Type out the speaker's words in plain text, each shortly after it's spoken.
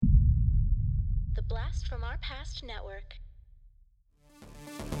The Blast from Our Past Network.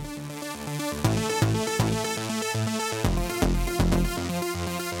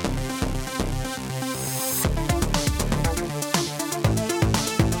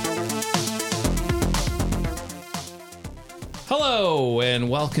 Hello, and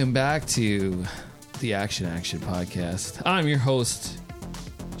welcome back to the Action Podcast. I'm your host,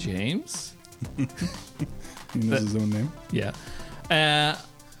 James. He knows his own name. Yeah.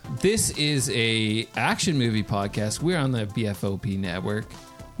 This is a action movie podcast. We're on the BFOP network.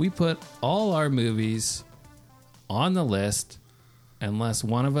 We put all our movies on the list unless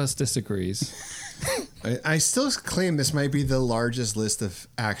one of us disagrees. I still claim this might be the largest list of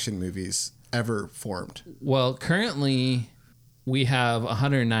action movies ever formed. Well, currently we have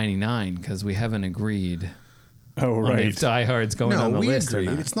 199 because we haven't agreed. Oh, on right. if Die Hard's going on the we list agreed.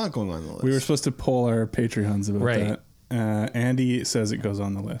 or not. It's not going on the list. We were supposed to poll our Patreons about Right. that. Andy says it goes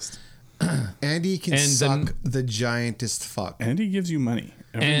on the list. Andy can And suck the giantest fuck. Andy gives you money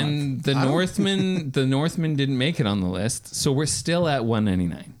every month. And the Northman didn't make it on the list, so we're still at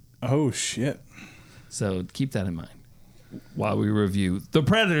 199. Oh, shit. So keep that in mind while we review The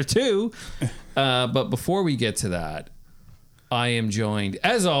Predator 2. But before we get to that, I am joined,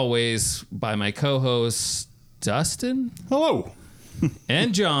 as always, by my co-hosts, Dustin Hello.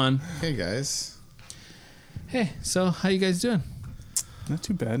 and John. Hey guys. Hey, so how you guys doing? Not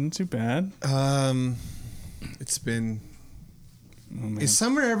too bad, not too bad. It's been. Oh, man. Is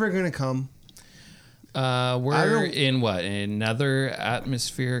summer ever going to come? We're in what? Another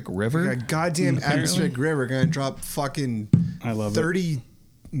atmospheric river? A goddamn atmospheric river going to drop fucking I love 30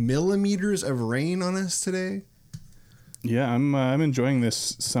 millimeters of rain on us today. Yeah, I'm enjoying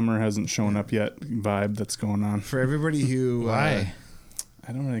this summer hasn't shown up yet vibe that's going on. For everybody who... Why?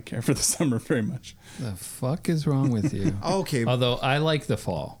 I don't really care for the summer very much. The fuck is wrong with you? Okay. Although I like the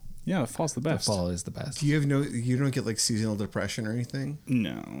fall. Yeah, the fall's the The best. fall is the best. You don't get like seasonal depression or anything?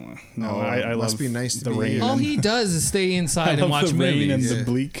 No. Oh, I must love be nice to the be rain. you. All he does is stay I inside and love watch the rain movies. and the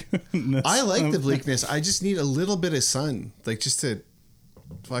bleakness. I like the of- bleakness. I just need a little bit of sun, like just to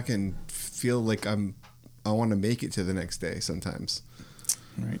fucking feel like I want to make it to the next day sometimes.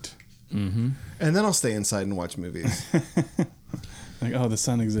 Right. Mm-hmm. And then I'll stay inside and watch movies. Like, oh, the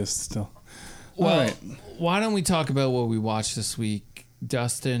sun exists still. Well, All right. why don't we talk about what we watched this week,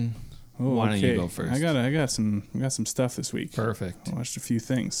 Dustin? Oh, why don't you okay. go first? I got some some stuff this week. Perfect. I watched a few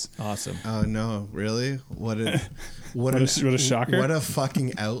things. Awesome. Oh no, really? What a What a shocker. What a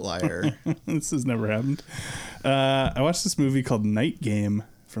fucking outlier. This has never happened. I watched this movie called Night Game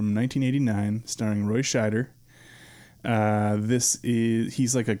from 1989, starring Roy Scheider.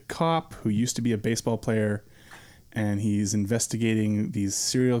 He's like a cop who used to be a baseball player, and he's investigating these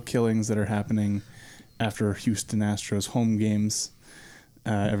serial killings that are happening after Houston Astros home games.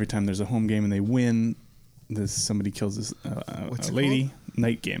 Every time there's a home game and they win, somebody kills What's a it lady. called?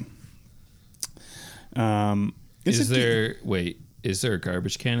 Night Game. Is there a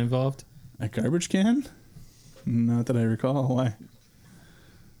garbage can involved? a garbage can? Not that I recall. Why?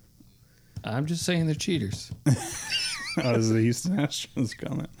 I'm just saying they're cheaters. Oh, this is a Houston Astros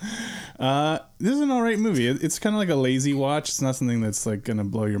comment. This is an all right movie. It's kind of like a lazy watch. It's not something that's like going to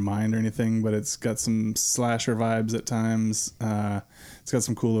blow your mind or anything, but it's got some slasher vibes at times. It's got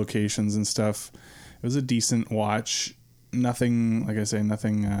some cool locations and stuff. It was a decent watch. Nothing, like I say,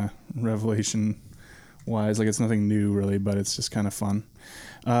 nothing revelation wise. Like it's nothing new really, but it's just kind of fun.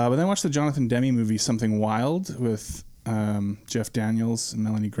 But then I watched the Jonathan Demme movie Something Wild with Jeff Daniels and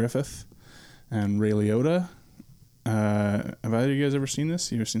Melanie Griffith and Ray Liotta. Have either of you guys ever seen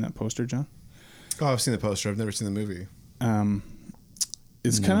this? You ever seen that poster, John? Oh, I've seen the poster. I've never seen the movie.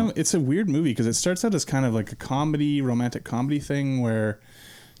 It's a weird movie because it starts out as kind of like a romantic comedy thing where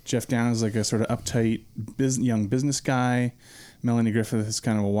Jeff Daniels is like a sort of uptight young business guy. Melanie Griffith is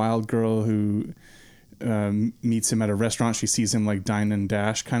kind of a wild girl who meets him at a restaurant. She sees him like dine and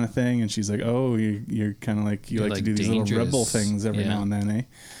dash kind of thing, and she's like, "Oh, you're kind of like you like to do these little rebel things every now and then, eh?"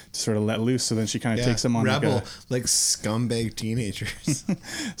 To sort of let loose. So then she kind of takes him on rebel, like scumbag teenagers.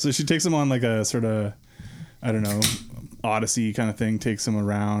 So she takes him on like a sort of, I don't know, Odyssey kind of thing. Takes him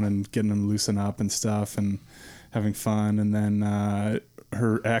around and getting him loosen up and stuff and having fun. And then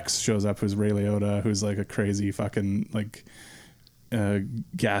her ex shows up, who's Ray Liotta, who's like a crazy fucking like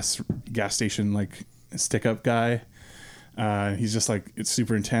gas station like stick up guy. He's just like, it's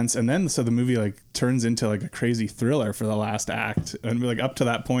super intense. And then so the movie like turns into like a crazy thriller for the last act, and like up to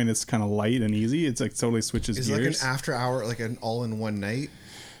that point it's kind of light and easy. It's like totally switches Is gears. it like an after hour, like an all in one night?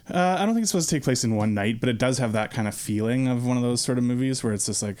 I don't think it's supposed to take place in one night, but it does have that kind of feeling of one of those sort of movies where it's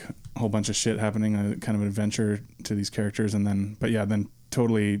just like a whole bunch of shit happening, a kind of an adventure to these characters, and then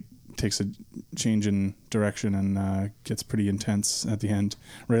totally takes a change in direction and gets pretty intense at the end.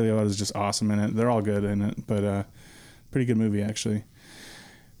 Ray Liotta is just awesome in it. They're all good in it, but pretty good movie actually.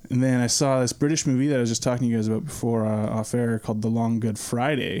 And then I saw this British movie that I was just talking to you guys about before off air called The Long Good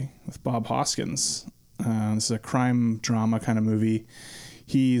Friday with Bob Hoskins. This is a crime drama kind of movie.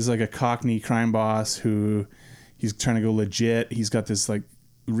 He's like a Cockney crime boss who he's trying to go legit. He's got this like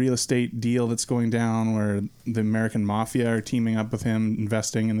real estate deal that's going down where the American mafia are teaming up with him,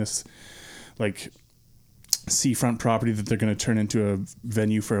 investing in this like seafront property that they're going to turn into a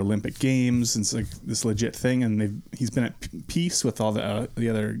venue for Olympic Games. And it's like this legit thing. And he's been at peace with all the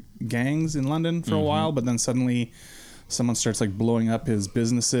other gangs in London for a while, but then suddenly someone starts like blowing up his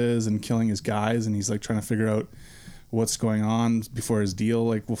businesses and killing his guys. And he's like trying to figure out what's going on before his deal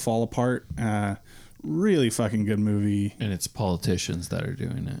like will fall apart. Really fucking good movie. And it's politicians that are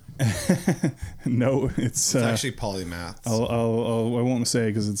doing it. No, it's actually polymaths. I won't say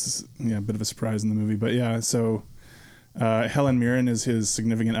because it's a bit of a surprise in the movie. But yeah, so Helen Mirren is his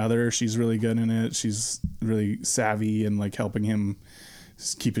significant other. She's really good in it. She's really savvy and like helping him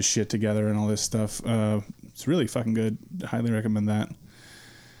keep his shit together and all this stuff. It's really fucking good. Highly recommend that.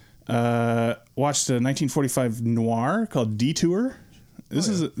 Watched a 1945 noir called Detour.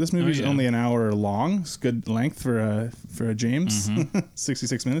 This movie's only an hour long. It's good length for a James.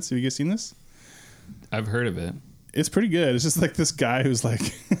 66 minutes. Have you guys seen this? I've heard of it. It's pretty good. It's just like this guy who's like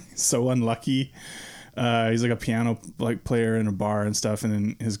so unlucky. He's like a piano like player in a bar and stuff, and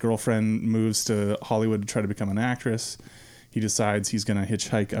then his girlfriend moves to Hollywood to try to become an actress. He decides he's gonna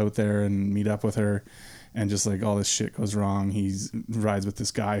hitchhike out there and meet up with her, and just like all this shit goes wrong. He rides with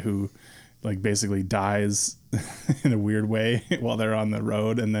this guy who like basically dies in a weird way while they're on the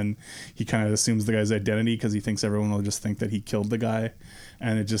road, and then he kind of assumes the guy's identity because he thinks everyone will just think that he killed the guy,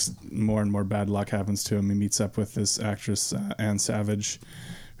 and it just more and more bad luck happens to him. He meets up with this actress Anne Savage,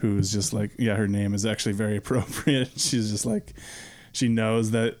 who's just like, her name is actually very appropriate. She's just like, she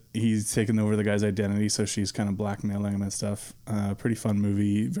knows that he's taken over the guy's identity, so she's kind of blackmailing him and stuff. Pretty fun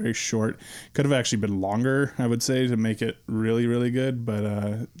movie, very short. Could have actually been longer, I would say, to make it really, really good, but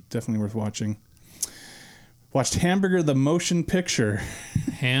definitely worth watching. Watched Hamburger the Motion Picture.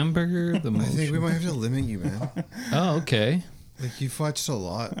 Hamburger the Motion. I think we might have to limit you, man. Oh, okay. Like you've watched a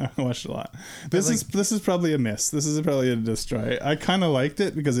lot. I watched a lot. This is probably a miss. This is probably a destroy. I kind of liked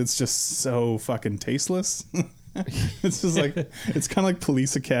it because it's just so fucking tasteless. It's just like, it's kind of like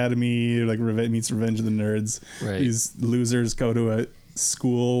Police Academy, like meets Revenge of the Nerds. Right. These losers go to a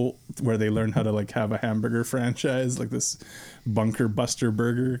school where they learn how to like have a hamburger franchise, like this Bunker Buster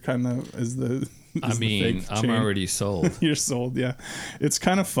Burger kind of is the. I mean, I'm already sold. You're sold, yeah. It's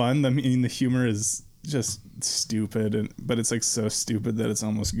kind of fun. I mean, the humor is just stupid, but it's like so stupid that it's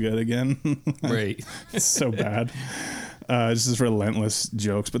almost good again. Right. It's so bad. It's just relentless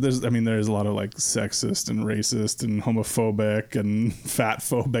jokes, but there's a lot of like sexist and racist and homophobic and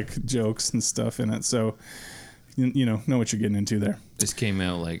fatphobic jokes and stuff in it. So, you know what you're getting into there. This came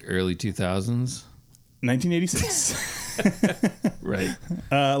out like early 2000s. 1986. Right.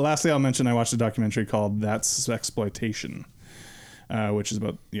 Lastly, I'll mention I watched a documentary called That's Sexploitation, which is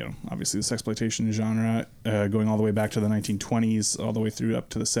about, obviously the sexploitation genre, going all the way back to the 1920s, all the way through up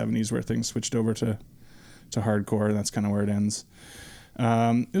to the 70s, where things switched over to hardcore, and that's kind of where it ends.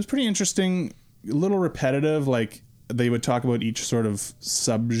 It was pretty interesting, a little repetitive. Like they would talk about each sort of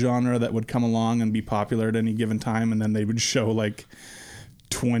subgenre that would come along and be popular at any given time, and then they would show like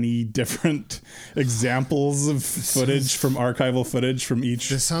 20 different examples of footage from archival footage from each.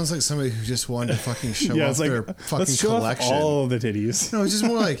 This sounds like somebody who just wanted to fucking show off like, their fucking let's show collection. Off all the titties. No, it's just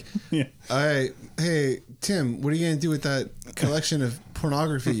more like, Yeah. Hey, Tim, what are you going to do with that collection of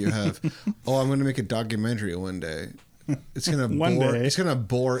pornography you have? Oh, I'm going to make a documentary one day. It's going to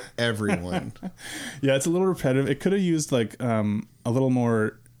bore everyone. Yeah, it's a little repetitive. It could have used like a little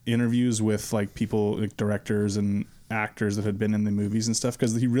more interviews with like people, like directors and actors that had been in the movies and stuff,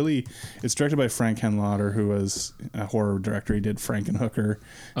 because it's directed by Frank Henlotter, who was a horror director. He did Frankenhooker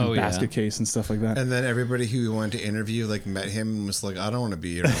and Basket Case and stuff like that. And then everybody who we wanted to interview like met him and was like, I don't want to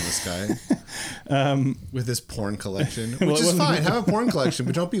be around this guy with his porn collection, which is fine. Have a porn collection,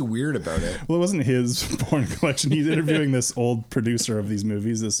 but don't be weird about it. Well, it wasn't his porn collection. He's interviewing this old producer of these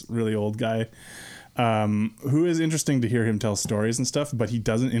movies, this really old guy, who is interesting to hear him tell stories and stuff, but he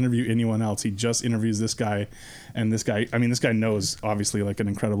doesn't interview anyone else. He just interviews this guy, and this guy knows obviously like an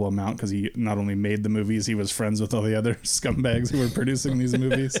incredible amount, because he not only made the movies, he was friends with all the other scumbags who were producing these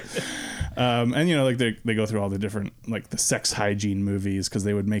movies. And like they go through all the different, like the sex hygiene movies, because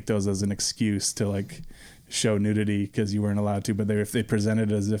they would make those as an excuse to like show nudity because you weren't allowed to, but if they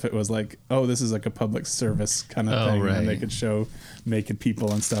presented it as if it was like, oh, this is like a public service kind of thing, right. and they could show naked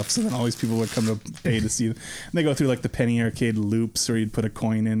people and stuff. So then all these people would come to pay to see them. And they go through like the penny arcade loops where you'd put a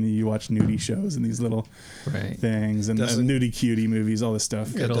coin in and you watch nudie shows and these little things and nudie cutie movies, all this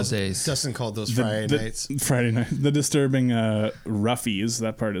stuff. Good old days. Dustin called those Friday nights. Friday night. The disturbing roughies.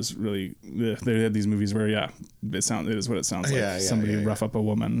 That part is really. They had these movies where it is what it sounds like. Somebody rough up a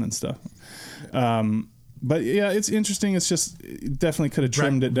woman and stuff. But yeah, it's interesting. It's just definitely could have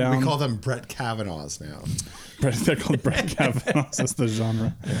trimmed it down. We call them Brett Kavanaughs now. They're called Brett Kavanaughs. That's the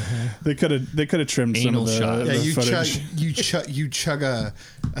genre. They could have trimmed Anal some of the, shot. footage. You chug a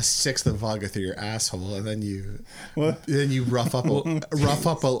sixth of vodka through your asshole, and then you rough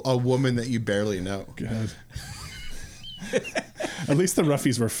up a woman that you barely know. God. At least the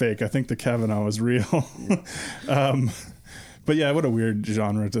roughies were fake. I think the Kavanaugh was real. But yeah, what a weird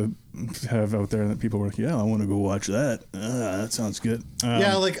genre to have out there that people were like, yeah, I want to go watch that. That sounds good.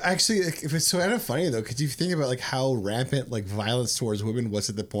 Yeah, like actually, if it's so kind of funny though, because you think about like how rampant like violence towards women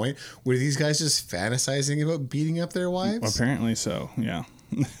was at the point. Were these guys just fantasizing about beating up their wives? Apparently so. Yeah,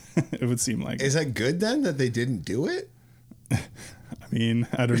 it would seem like. Is that good then that they didn't do it? I mean,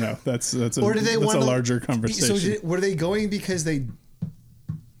 I don't know. That's a larger conversation. So were they going because they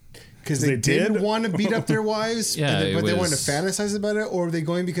didn't want to beat up their wives, but they wanted to fantasize about it, or were they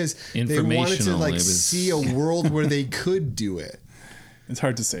going because they wanted to like see a world where they could do it? It's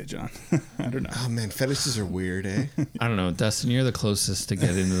hard to say, John. I don't know. Oh man, fetishes are weird, eh? I don't know, Dustin. You're the closest to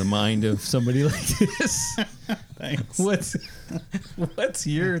get into the mind of somebody like this. Thanks. What's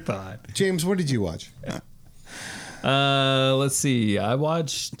your thought, James? What did you watch? Let's see. I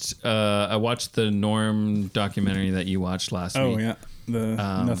watched the Norm documentary that you watched last week. Oh yeah. The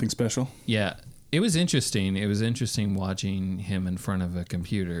Nothing Special. Yeah. It was interesting. It was interesting watching him in front of a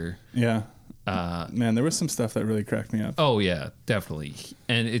computer. Yeah. Man, there was some stuff that really cracked me up. Oh yeah, definitely.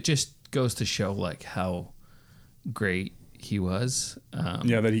 And it just goes to show like how great he was.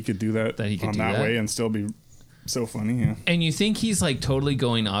 That he could do that, way and still be so funny. Yeah. And you think he's like totally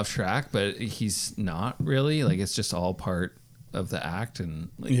going off track, but he's not really. Like it's just all part of the act. And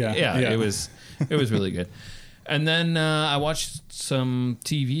like, it was really good. And then I watched some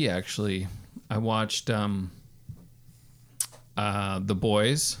TV, actually. I watched The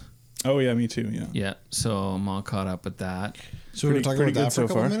Boys. Oh, yeah, me too, yeah. Yeah, so I'm all caught up with that. So we're going to talk about that for a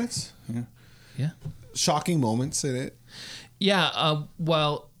couple minutes? Yeah. Shocking moments in it? Yeah,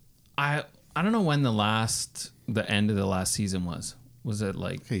 well, I don't know when the end of the last season was. Was it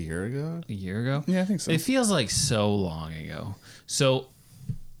like... a year ago? A year ago? Yeah, I think so. It feels like so long ago. So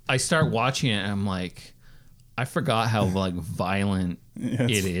I start watching it, and I'm like... I forgot how like violent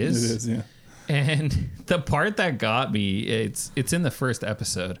it is. It is, yeah. And the part that got me, it's in the first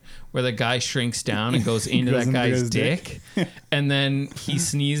episode where the guy shrinks down and goes into that guy's dick, and then he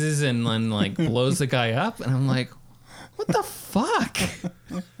sneezes and then like blows the guy up, and I'm like, what the fuck?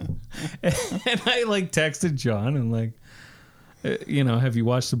 And I like texted John and like, have you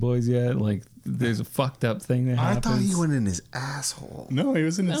watched The Boys yet? Like, there's a fucked up thing that happens. I thought he went in his asshole. No, he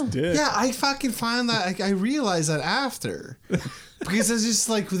was in his dick. Yeah, I fucking found that. I realized that after. Because it's just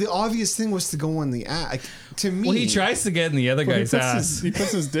like the obvious thing was to go in the ass. To me. Well, he tries to get in the other guy's ass. He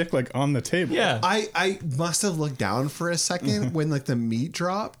puts his dick like on the table. Yeah. I must have looked down for a second when like the meat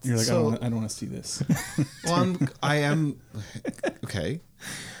dropped. You're like, I don't want to see this. Well, I am. Okay.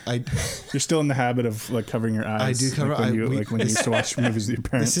 You're still in the habit of like covering your eyes. I do cover. Like when you used to watch movies with your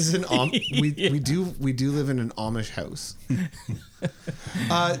parents. This is we do live in an Amish house.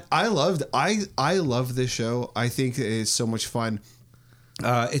 I love this show. I think it is so much fun.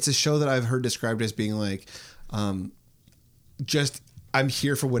 It's a show that I've heard described as being like, just I'm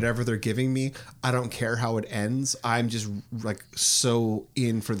here for whatever they're giving me. I don't care how it ends. I'm just like so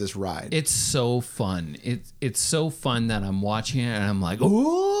in for this ride. It's so fun. It's so fun that I'm watching it and I'm like,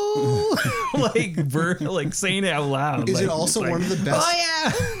 ooh, like saying it out loud. Is it also one of the best? Oh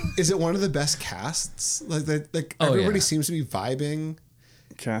yeah. Is it one of the best casts? Like everybody seems to be vibing.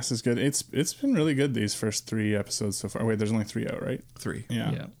 Cast is good. It's been really good these first 3 episodes so far. Wait, there's only 3 out, right? 3.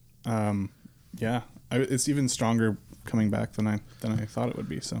 Yeah. It's even stronger coming back than I thought it would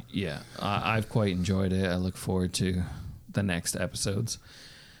be. So yeah, I've quite enjoyed it. I look forward to the next episodes.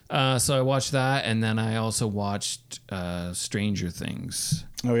 So I watched that, and then I also watched Stranger Things.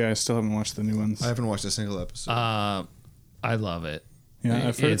 Oh yeah, I still haven't watched the new ones. I haven't watched a single episode. I love it. Yeah,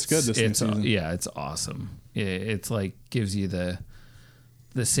 I've heard it's good this new season. Yeah, it's awesome. It's like gives you the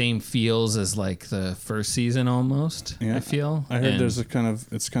same feels as like the first season almost. Yeah, I feel. I heard it's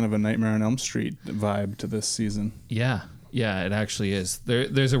kind of a Nightmare on Elm Street vibe to this season. Yeah, Yeah, it actually is.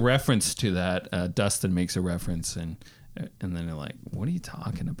 There's a reference to that. Dustin makes a reference, and then they're like, "What are you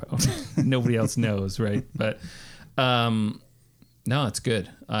talking about?" Nobody else knows, right? But no, it's good.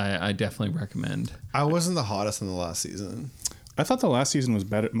 I definitely recommend. I wasn't the hottest in the last season. I thought the last season was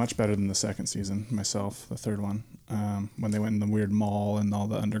much better than the second season myself, the third one, when they went in the weird mall and all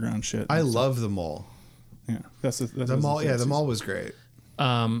the underground shit. I love the mall. Yeah, that's The mall. Yeah, the mall was great.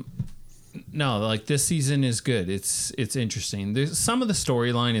 No, like this season is good. It's interesting. There's some of the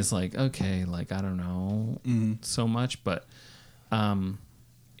storyline is like, okay, like I don't know so much, but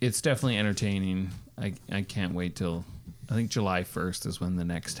it's definitely entertaining. I can't wait till I think July 1st is when the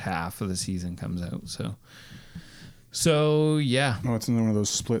next half of the season comes out. So yeah. Oh, it's one of those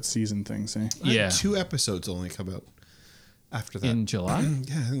split season things, eh? Yeah. 2 episodes only come out after that. In July?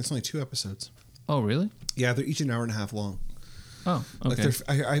 Yeah, I think it's only 2 episodes. Oh, really? Yeah, they're each an hour and a half long. Oh, okay.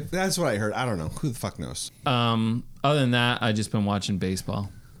 Like that's what I heard. I don't know. Who the fuck knows? Other than that, I just been watching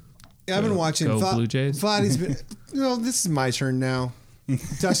baseball. Yeah, I've been watching Blue Jays. Vladdy's been. This is my turn now.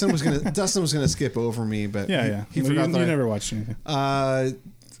 Dustin was gonna skip over me, but Yeah. he Well, forgot you that. never watched anything. I've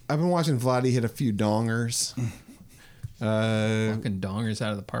been watching Vladdy hit a few dongers. Fucking dongers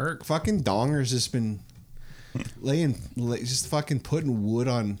out of the park. Fucking dongers just been just fucking putting wood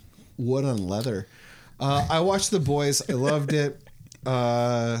on leather. I watched The Boys. I loved it.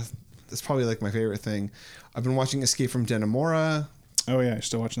 It's probably like my favorite thing. I've been watching Escape from Dannemora. Oh yeah, you're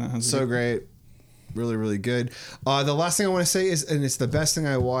still watching that? How's it So good? great. Really, really good. The last thing I want to say is, and it's the best thing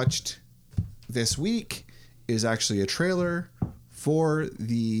I watched this week, is actually a trailer for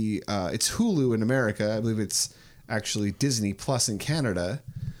the, it's Hulu in America. I believe it's actually Disney Plus in Canada.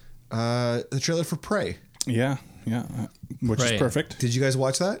 The trailer for Prey. Yeah, which Prey. is perfect. Did you guys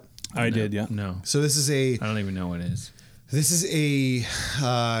watch that? I did, yeah. No. So this is I don't even know what it is. a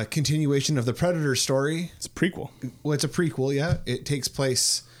continuation of the Predator story. It's a prequel. Well, it's a prequel, yeah. It takes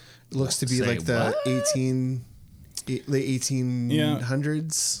place, it looks to be Say like the what? late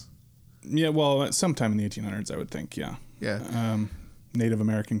 1800s. Yeah, well, sometime in the 1800s, I would think, yeah. Yeah. Native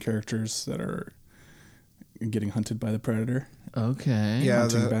American characters that are getting hunted by the predator. Okay. Yeah,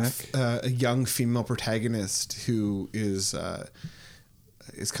 Hunting back. a young female protagonist who is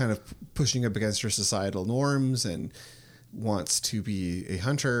kind of pushing up against her societal norms and wants to be a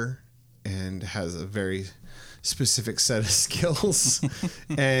hunter and has a very specific set of skills.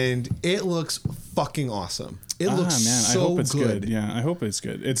 And it looks fucking awesome. It looks so I hope it's good. good. Yeah, I hope it's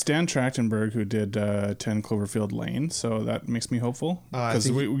good. It's Dan Trachtenberg who did 10 Cloverfield Lane, so that makes me hopeful. I Because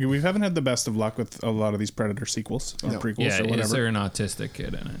think- we haven't had the best of luck with a lot of these Predator sequels or No. prequels Yeah, or whatever. is there an autistic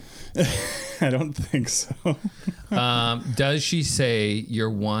kid in it? I don't think so. Does she say you're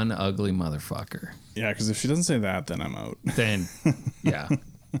one ugly motherfucker? Yeah, because if she doesn't say that, then I'm out. Then, yeah.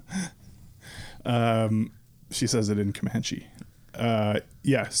 She says it in Comanche.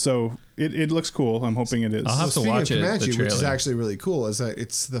 Yeah, so it looks cool. I'm hoping it is. I'll have to Speaking watch of it, the Comanche, which is trailer. actually really cool, is that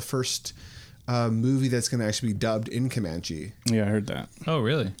it's the first movie that's going to actually be dubbed in Comanche. Yeah, I heard that. Oh,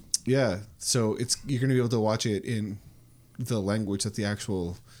 really? Yeah, so you're going to be able to watch it in the language that the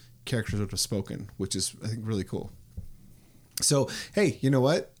actual characters would have spoken, which is, I think, really cool. So, hey, you know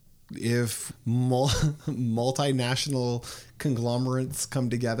what? If multinational conglomerates come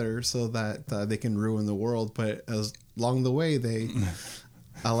together so that they can ruin the world, but as along the way they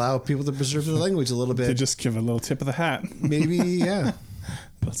allow people to preserve their language a little They bit, just give a little tip of the hat. maybe, yeah.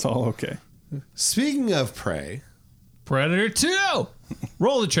 That's all okay. Speaking of Prey, Predator 2!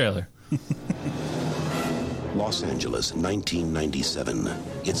 Roll the trailer. Los Angeles, 1997.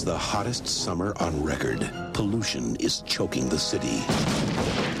 It's the hottest summer on record. Pollution is choking the city.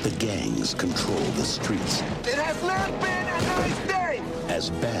 The gangs control the streets. It has not been a nice day! As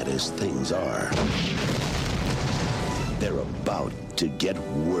bad as things are, they're about to get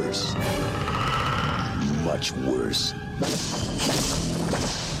worse. Much worse.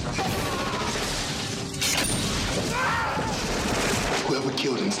 Whoever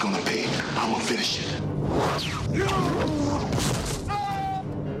killed him is gonna pay. I'm gonna finish it.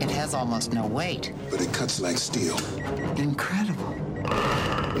 It has almost no weight. But it cuts like steel. Incredible.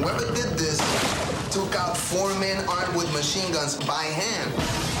 Whoever did this took out 4 men armed with machine guns by hand.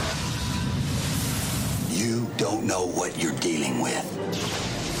 You don't know what you're dealing with.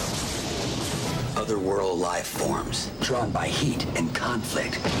 Otherworld life forms, drawn by heat and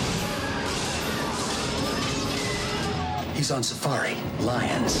conflict. He's on safari.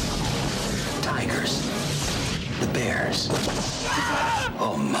 Lions. Tigers. The bears.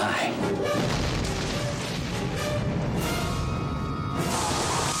 Oh my.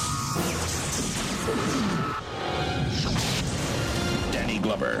 Danny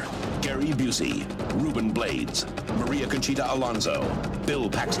Glover, get Gary Busey, Ruben Blades, Maria Conchita Alonso, Bill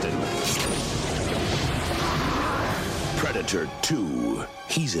Paxton. Predator 2.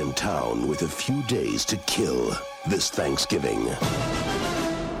 He's in town with a few days to kill this Thanksgiving.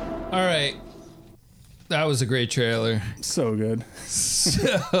 All right. That was a great trailer. So good.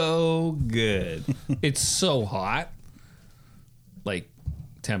 So good. It's so hot. Like,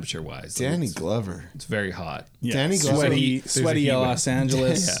 temperature-wise. Danny Glover. It's very hot. Yeah. Danny Glover. Sweaty heat wave. Los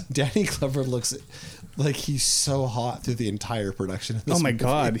Angeles. Yeah. Danny Glover looks like he's so hot through the entire production of this Oh my movie.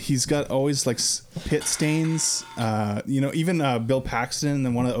 God, he's got always like pit stains. Even Bill Paxton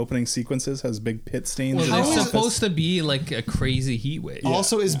in one of the opening sequences has big pit stains. Well, in it's his office. supposed to be like a crazy heat wave.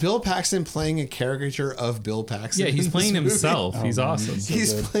 Also, is Bill Paxton playing a caricature of Bill Paxton? Yeah, he's in playing this movie? himself. He's awesome.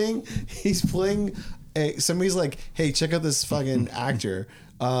 He's playing somebody's like, hey, check out this fucking actor.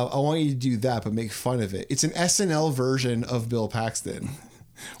 I want you to do that, but make fun of it. It's an SNL version of Bill Paxton.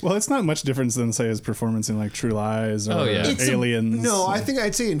 Well, it's not much difference than say his performance in like True Lies or It's Aliens. I think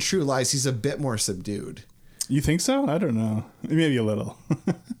I'd say in True Lies he's a bit more subdued. You think so? I don't know. Maybe a little.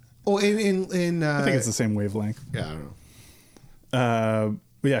 Oh, in I think it's the same wavelength. Yeah, I don't know.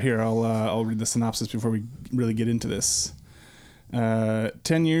 But yeah, here I'll read the synopsis before we really get into this.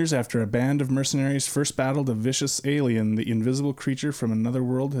 10 years after a band of mercenaries first battled a vicious alien, the invisible creature from another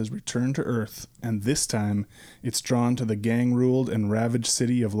world has returned to Earth, and this time it's drawn to the gang-ruled and ravaged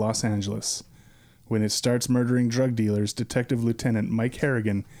city of Los Angeles. When it starts murdering drug dealers, Detective Lieutenant Mike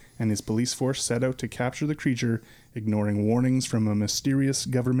Harrigan and his police force set out to capture the creature, ignoring warnings from a mysterious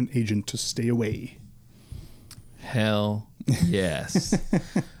government agent to stay away. Hell yes.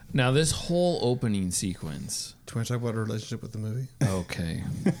 Now, this whole opening sequence. Do you want to talk about our relationship with the movie? Okay.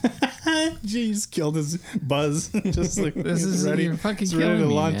 Jeez, killed his buzz. Just like This is you're fucking he's killing ready to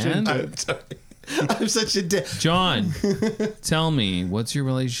me, launch man. into I'm it. sorry. I'm such a dick. John, tell me, what's your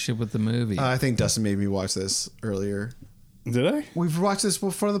relationship with the movie? I think Dustin made me watch this earlier. Did I? We've watched this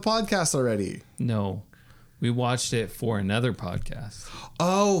before the podcast already. No. We watched it for another podcast.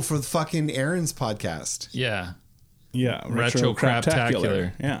 Oh, for the fucking Aaron's podcast. Yeah. Yeah, Retro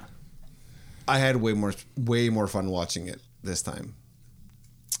Craptacular. Yeah. I had way more fun watching it this time.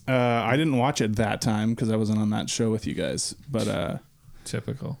 I didn't watch it that time because I wasn't on that show with you guys, but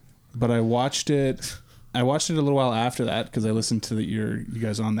Typical. I watched it. I watched it a little while after that because I listened to you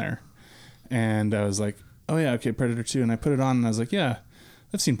guys on there, and I was like, oh yeah, okay, Predator 2, and I put it on and I was like, yeah,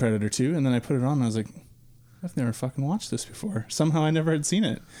 I've seen Predator 2, and then I put it on and I was like, I've never fucking watched this before. Somehow I never had seen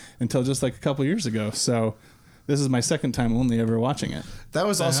it until just like a couple years ago. So this is my second time only ever watching it. That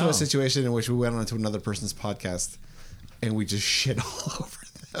was also Wow. a situation in which we went on to another person's podcast and we just shit all over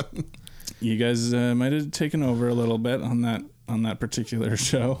them. You guys might have taken over a little bit on that particular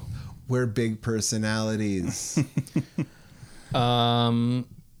show. We're big personalities.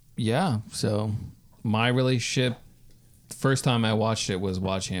 Yeah. So my relationship, first time I watched it was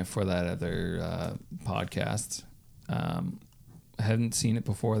watching it for that other podcast. I hadn't seen it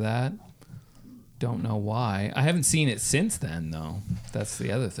before that. Don't know why. I haven't seen it since then, though. That's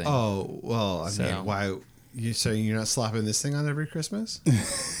the other thing. Oh, well, I So- mean, why? You saying you're not slapping this thing on every Christmas?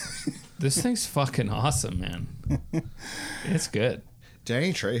 This thing's fucking awesome, man. It's good.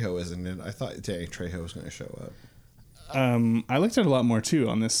 Danny Trejo isn't it? I thought Danny Trejo was going to show up. I liked it a lot more too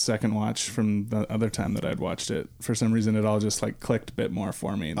on this second watch from the other time that I'd watched it. For some reason, it all just like clicked a bit more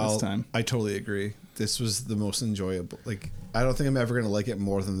for me this time. I totally agree. This was the most enjoyable. Like, I don't think I'm ever going to like it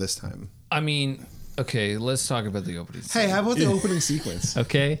more than this time. I mean, okay, let's talk about the opening Hey, how about the opening sequence?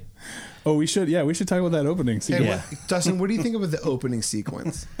 Okay. Oh, we should talk about that opening scene. Hey, Dustin, what do you think about the opening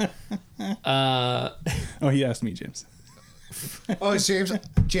sequence? Oh, he asked me, James. Oh, James,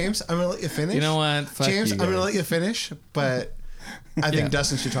 I'm going to let you finish. You know what? Fuck James, you I'm going to guys. let you finish, but I think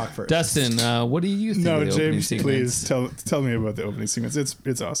Dustin should talk first. Dustin, what do you think No, of the opening James, sequence? please tell me about the opening sequence.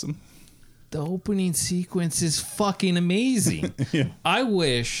 It's awesome. The opening sequence is fucking amazing. Yeah. I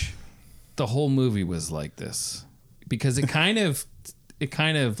wish the whole movie was like this because it kind of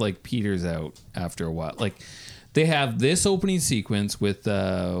like peters out after a while. Like they have this opening sequence with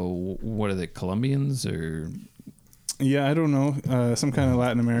what are they, Colombians or Yeah, I don't know. Some kind of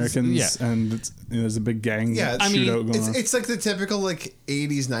Latin Americans, Yeah. and there's a big gang Yeah, I mean, shootout going on. It's like the typical like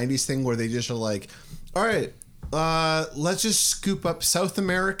 80s, 90s thing where they just are like, all right, let's just scoop up South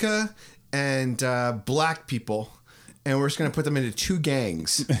America and black people, and we're just going to put them into two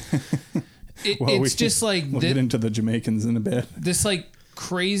gangs. it's just like we'll get into the Jamaicans in a bit. this like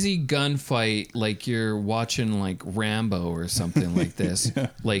crazy gunfight, like you're watching like Rambo or something like this.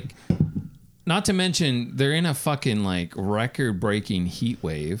 Like, not to mention they're in a fucking like record-breaking heat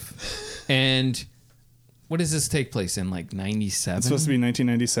wave, and what does this take place in, like 97? It's supposed to be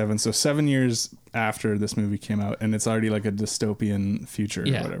 1997, so 7 years after this movie came out, and it's already like a dystopian future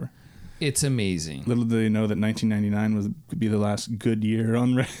or whatever. It's amazing. Little do they know that 1999 could be the last good year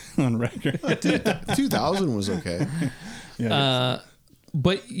on record. 2000 was okay.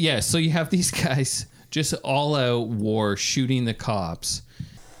 But yeah, so you have these guys just all out war shooting the cops.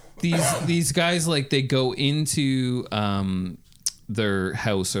 These guys, like, they go into their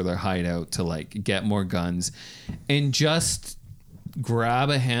house or their hideout to like get more guns and just grab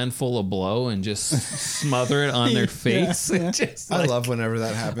a handful of blow and just smother it on their face. Just I love whenever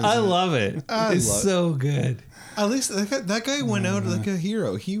that happens. I love it. It's so good. At least that guy went out like a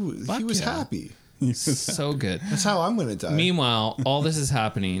hero. He was happy. So good. That's how I'm going to die. Meanwhile, all this is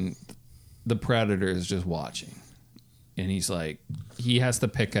happening. The Predator is just watching. And he's like, he has to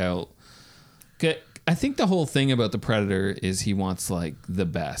pick out. I think the whole thing about the Predator is he wants like the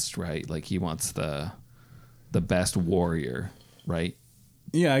best, right? Like he wants the best warrior, right?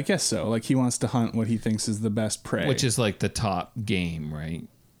 Yeah, I guess so. Like he wants to hunt what he thinks is the best prey. Which is like the top game, right?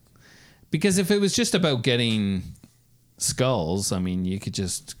 Because if it was just about getting skulls, I mean, you could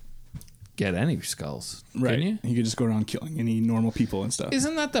just get any skulls, right? Couldn't you? You could just go around killing any normal people and stuff.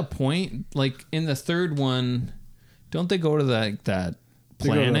 Isn't that the point? Like in the third one, don't they go to that planet? They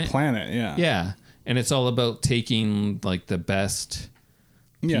go to the planet, yeah. Yeah. And it's all about taking like the best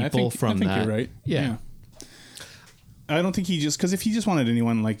people from that. I think you're right. Yeah. I don't think he just, because if he just wanted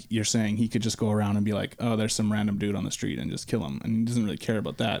anyone, like you're saying, he could just go around and be like, oh, there's some random dude on the street and just kill him. And he doesn't really care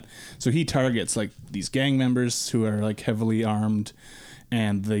about that. So he targets like these gang members who are like heavily armed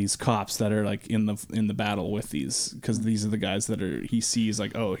and these cops that are like in the battle with these, because these are the guys that are, he sees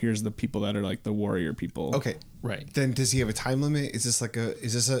like, oh, here's the people that are like the warrior people. Okay. Right. Then does he have a time limit? Is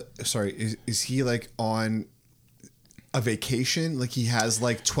he like on a vacation? Like he has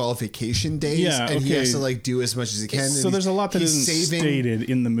like 12 vacation days and he has to like do as much as he can. So there's a lot that isn't stated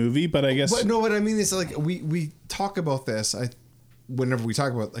in the movie, but I guess. But no, what I mean is like we talk about this. Whenever we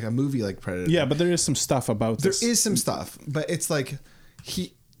talk about like a movie like Predator. Yeah, but there is some stuff about this. There is some stuff, but it's like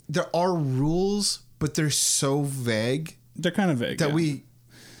there are rules, but they're so vague. They're kind of vague. That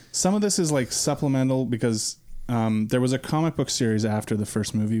some of this is like supplemental because there was a comic book series after the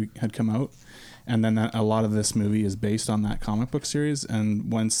first movie had come out. And then a lot of this movie is based on that comic book series.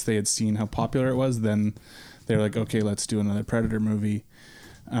 And once they had seen how popular it was, then they were like, okay, let's do another Predator movie.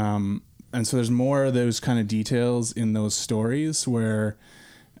 And so there's more of those kind of details in those stories where,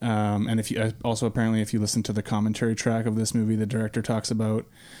 and if you also apparently if you listen to the commentary track of this movie, the director talks about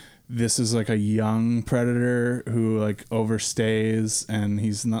this is like a young Predator who like overstays, and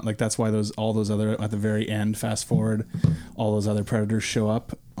he's not like, that's why all those other at the very end, fast forward, all those other Predators show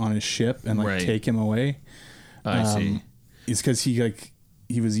up on his ship and like take him away. I see. It's because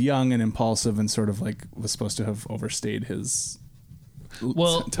he was young and impulsive and sort of like was supposed to have overstayed his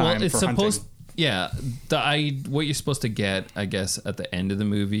time it's for supposed. hunting. Yeah, what you're supposed to get, I guess, at the end of the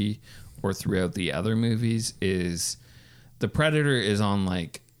movie or throughout the other movies is the Predator is on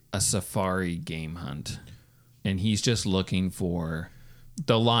like a safari game hunt, and he's just looking for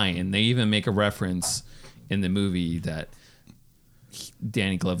the lion. They even make a reference in the movie that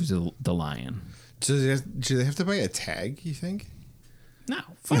Danny Glover's the lion. Do they have to buy a tag, you think? No,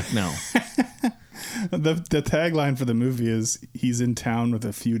 fuck no. The tagline for the movie is "He's in town with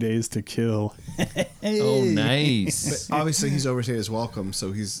a few days to kill." Oh, nice. But obviously, he's overstayed his welcome,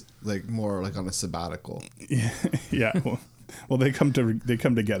 so he's like more like on a sabbatical. Yeah. Well, they come to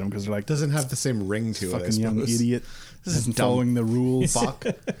get him because they're like, doesn't have the same ring to it. Fucking young idiot, isn't following the rules. Fuck.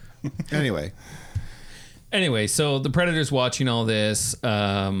 Anyway, so the Predator's watching all this.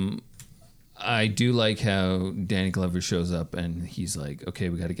 I do like how Danny Glover shows up and he's like, okay,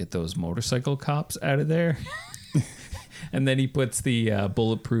 we got to get those motorcycle cops out of there. And then he puts the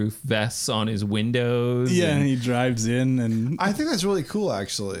bulletproof vests on his windows. Yeah, and he drives in. And I think that's really cool,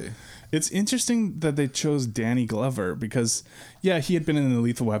 actually. It's interesting that they chose Danny Glover because, yeah, he had been in the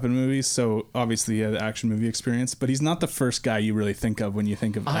Lethal Weapon movies, so obviously he had action movie experience, but he's not the first guy you really think of when you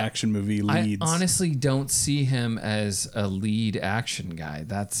think of action movie leads. I honestly don't see him as a lead action guy.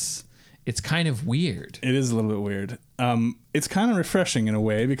 It's kind of weird. It is a little bit weird. It's kind of refreshing in a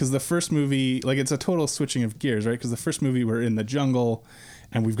way because the first movie, like, it's a total switching of gears, right? Because the first movie we're in the jungle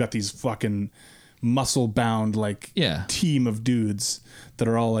and we've got these fucking muscle-bound, like, team of dudes that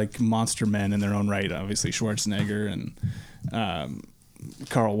are all like monster men in their own right. Obviously Schwarzenegger and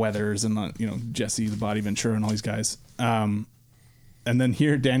Carl Weathers and Jesse the Body Ventura and all these guys. And then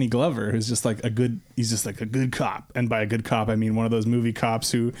here, Danny Glover, who's just like he's just like a good cop. And by a good cop, I mean one of those movie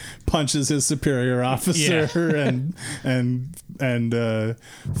cops who punches his superior officer and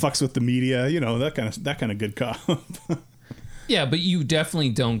fucks with the media, that kind of good cop. Yeah, but you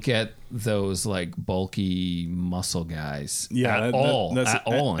definitely don't get those like bulky muscle guys at all.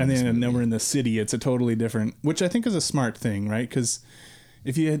 And then we're in the city. It's a totally different, which I think is a smart thing, right? Because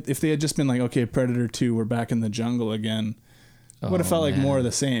if they had just been like, okay, Predator 2, we're back in the jungle again, would have felt like more of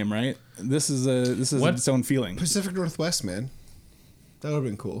the same, right? This is its own feeling. Pacific Northwest, man. That would have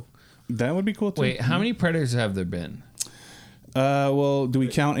been cool. That would be cool too. Wait, how many Predators have there been? Well, do we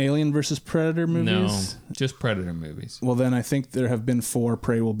count Alien versus Predator movies? No, just Predator movies. Well, then I think there have been 4.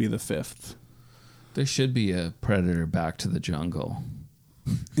 Prey will be the 5th. There should be a Predator Back to the Jungle.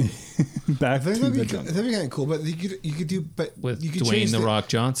 Back to the jungle. That'd be kind of cool, but you could do, but With you could Dwayne change The Rock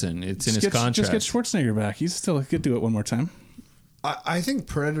Johnson. It's in his contract. Just get Schwarzenegger back. He still could do it one more time. I think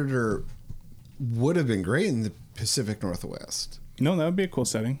Predator would have been great in the Pacific Northwest. No, that would be a cool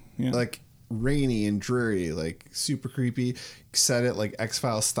setting. Yeah. Like rainy and dreary, like super creepy. Set it like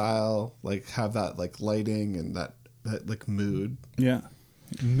X-Files style, like have that like lighting and that like mood. Yeah.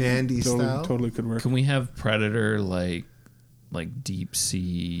 Mandy style. Totally could work. Can we have Predator like deep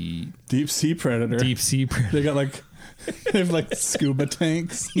sea Predator? Deep sea Predator. They got they have like scuba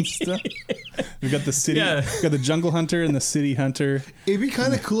tanks and stuff. We got the city, got the jungle hunter and the city hunter. It'd be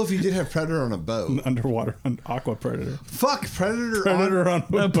kind of cool if you did have Predator on a boat. Underwater, aqua Predator. Fuck, Predator on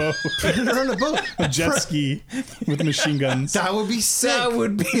a boat. Predator on a boat. A jet ski with machine guns. That would be sick. That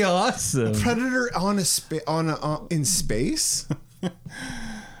would be awesome. Predator in space?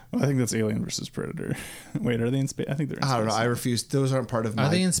 I think that's Alien versus Predator. Wait, are they in space? I think they're in space. I don't know. I refuse. Those aren't part of my... Are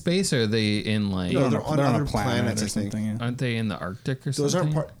they in space or are they in like... No, they're on other planets or something. Yeah. Aren't they in the Arctic or something? Those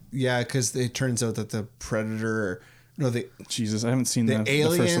aren't part... Yeah, because it turns out that the Predator... No, Jesus, I haven't seen the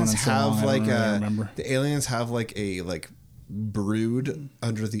aliens first one in so long. have like I don't remember. The aliens have like a brood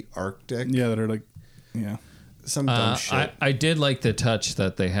under the Arctic. Yeah, that are like... Yeah. Some dumb shit. I did like the touch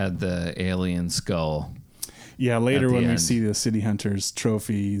that they had the alien skull. Yeah, later when we end. see the City Hunter's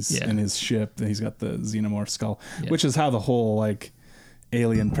trophies in his ship, he's got the xenomorph skull, which is how the whole like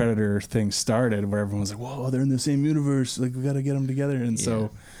Alien Predator thing started, where everyone was like, "Whoa, they're in the same universe! Like, we got to get them together." And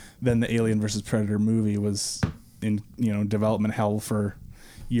so, then the Alien versus Predator movie was in development hell for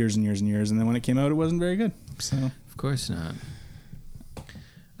years and years and years, and then when it came out, it wasn't very good. So, of course not.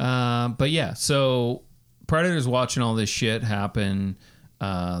 But yeah, so Predator's watching all this shit happen.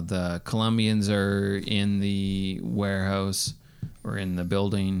 The Colombians are in the warehouse or in the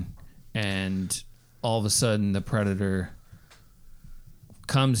building, and all of a sudden the Predator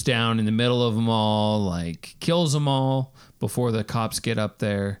comes down in the middle of them all, like kills them all before the cops get up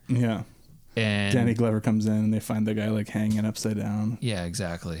there. Yeah. And Danny Glover comes in and they find the guy like hanging upside down. Yeah,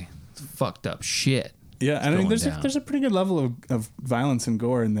 exactly. It's fucked up shit. Yeah, I mean, there's a pretty good level of violence and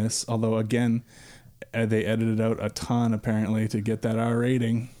gore in this, although again, they edited out a ton apparently to get that R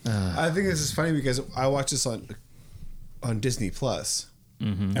rating. I think this is funny because I watched this on Disney Plus.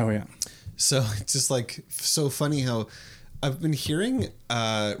 Mm-hmm. Oh yeah. So it's just like so funny how I've been hearing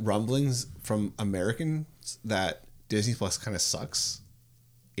rumblings from Americans that Disney Plus kind of sucks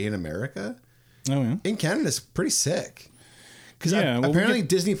in America. Oh yeah. In Canada, it's pretty sick. Because apparently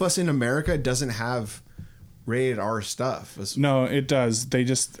Disney Plus in America doesn't have rated R stuff. No, it does. They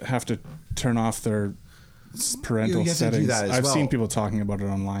just have to turn off their parental settings. I've seen people talking about it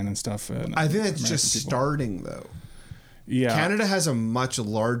online and stuff. I think it's just starting though. Yeah. Canada has a much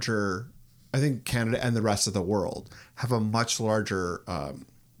larger... I think Canada and the rest of the world have a much larger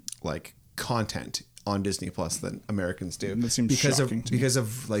like content on Disney Plus than Americans do. That seems shocking because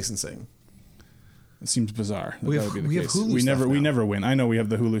of licensing. It seems bizarre. We have Hulu we never win. I know we have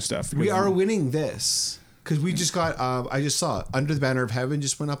the Hulu stuff. We are winning this because we just got. I just saw Under the Banner of Heaven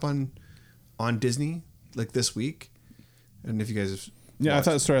just went up on Disney like this week. And if you guys have I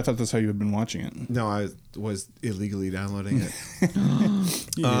thought that's how you had been watching it. No, I was illegally downloading it.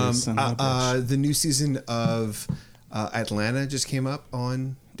 The new season of Atlanta just came up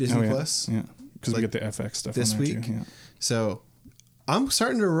on Disney Plus. Yeah, because we get the FX stuff this on there week. Too, yeah. So I'm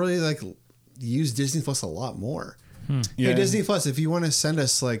starting to really like use Disney Plus a lot more. Yeah. Hey, Disney Plus, if you want to send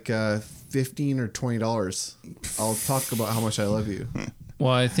us like $15 or $20, I'll talk about how much I love you.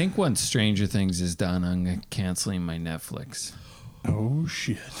 Well, I think once Stranger Things is done, I'm canceling my Netflix. Oh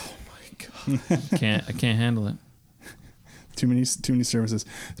shit! Oh my god! I can't handle it. Too many services.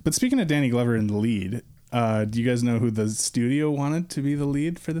 But speaking of Danny Glover in the lead, do you guys know who the studio wanted to be the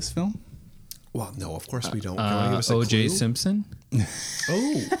lead for this film? Well, no, of course we don't. Can you give us a O.J. clue? Simpson.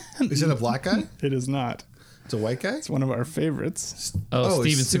 Oh, is it a black guy? It is not. It's a white guy? It's one of our favorites. Oh,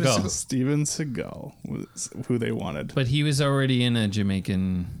 Steven it's Steven Seagal. Seagal. Steven Seagal was who they wanted. But he was already in a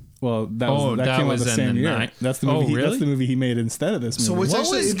Jamaican. Well, that Oh, that that came out was the in same the year. ni- That's the Oh, movie. really? That's the movie he made instead of this movie. So what's What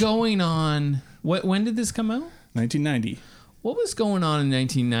actually was going on? When did this come out? 1990. What was going on in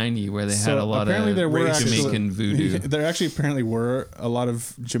 1990 where they had a lot apparently of there were Jamaican voodoo? There actually apparently were a lot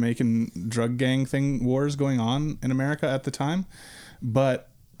of Jamaican drug gang wars going on in America at the time, but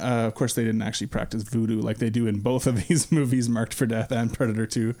of course they didn't actually practice voodoo like they do in both of these movies, Marked for Death and Predator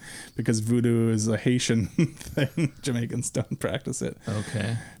 2, because voodoo is a Haitian thing. Jamaicans don't practice it.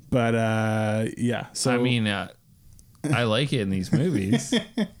 Okay. But yeah, so I mean, I like it in these movies.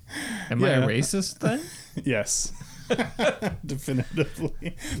 Am I a Yeah. racist then? yes.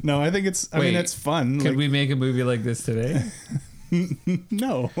 Definitively. No, I think I mean, Wait, it's fun. Could Like, we make a movie like this today?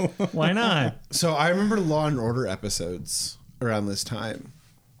 no. Why not? So I remember Law and Order episodes around this time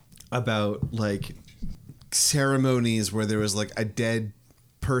about like ceremonies where there was like a dead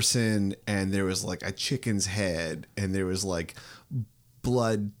person and there was like a chicken's head and there was like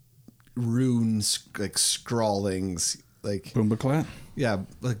blood runes, like scrawlings, like Boombaclat. yeah,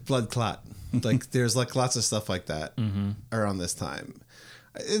 like blood clot. Like there's like lots of stuff like that around this time.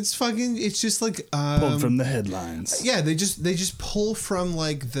 It's just like Pulled from the headlines. yeah, they just pull from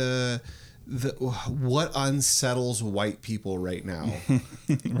like the what unsettles white people right now.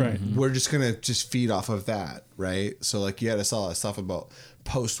 Right. We're just gonna just feed off of that, right? So like you had a lot of stuff about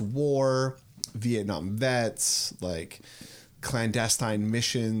post-war Vietnam vets, like clandestine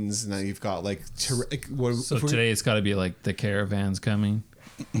missions. Now you've got like So today it's got to be like the caravans coming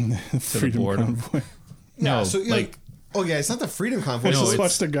to the Freedom border. Convoy. No, so like oh yeah, it's not the Freedom Convoy. I No, just it's-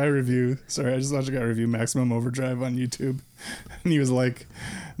 watched a guy review. Sorry, I just watched a guy review Maximum Overdrive on YouTube, and he was like,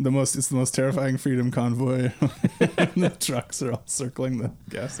 "It's the most terrifying Freedom Convoy." The trucks are all circling the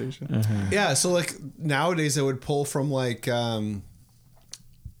gas station. Yeah, so like nowadays I would pull from like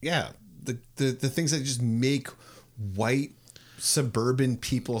the things that just make white suburban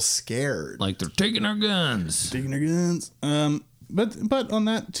people scared. like they're taking our guns. Taking their guns. But on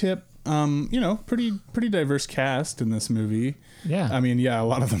that tip, pretty diverse cast in this movie. Yeah. I mean, yeah, a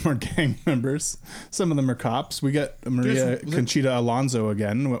lot of them are gang members. Some of them are cops. We got Maria Conchita Alonso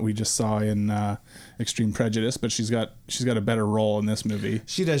again, what we just saw in Extreme Prejudice, but she's got a better role in this movie.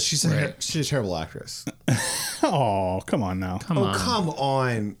 She does. She's Right. she's a terrible actress. Oh, come on now. Come Oh on. come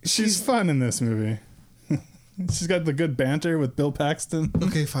on. She's fun in this movie. She's got the good banter with Bill Paxton.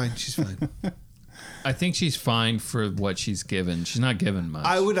 Okay, fine. She's fine. I think she's fine for what she's given. She's not given much.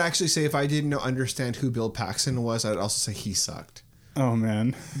 I would actually say if I didn't understand who Bill Paxton was, I'd also say he sucked. Oh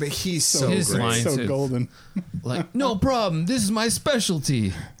man, But he's so His great. line- so Mindset. golden. like, no problem. This is my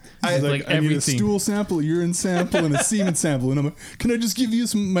specialty. I, He's like I need a everything. stool sample, a urine sample, and a semen sample. And I'm like, can I just give you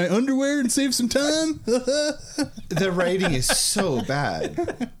my underwear and save some time? the writing is so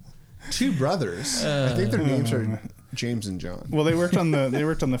bad. Two brothers. I think their names are James and John. Well, they worked on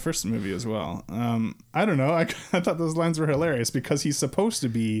the first movie as well. I don't know. I thought those lines were hilarious because he's supposed to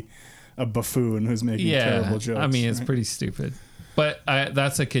be a buffoon who's making terrible jokes. I mean, it's right? pretty stupid. But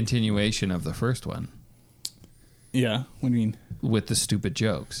that's a continuation of the first one Yeah. What do you mean? with the stupid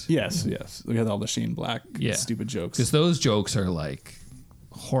jokes. Yes. We had all the Shane Black Yeah. stupid jokes. Because those jokes are like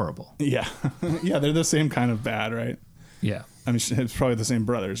horrible. Yeah. Yeah, they're the same kind of bad, right? Yeah. I mean, it's probably the same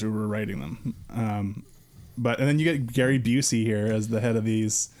brothers who were writing them. And then you get Gary Busey here as the head of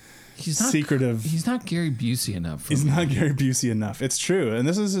these secretive. He's not Gary Busey enough. For He's me. not Gary Busey enough. It's true. And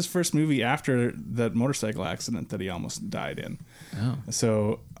this is his first movie after that motorcycle accident that he almost died in. Oh,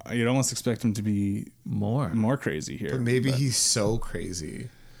 So you'd almost expect him to be more crazy here. But maybe he's so crazy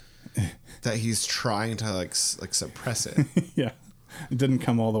that he's trying to like suppress it. Yeah. It didn't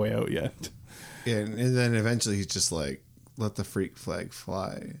come all the way out yet. And then eventually he's just like, let the freak flag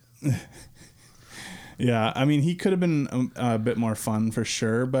fly. Yeah. I mean, he could have been a bit more fun for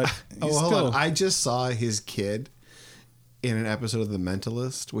sure, but he's Hold still. on. I just saw his kid in an episode of The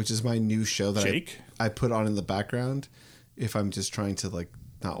Mentalist, which is my new show that Jake? I put on in the background if I'm just trying to like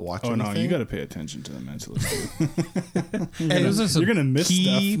not watch Oh anything. no, you got to pay attention to the Mentalist. Those are some you're gonna miss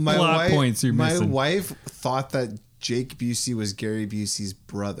key stuff. plot points you're my missing. wife thought that Jake Busey was Gary Busey's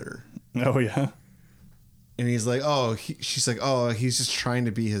brother. Oh yeah. And he's like, oh, she's like, oh, he's just trying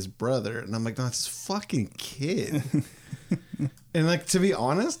to be his brother. And I'm like, no, it's his fucking kid. And like, to be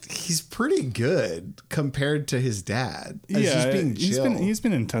honest, he's pretty good compared to his dad. He's just being chill. he's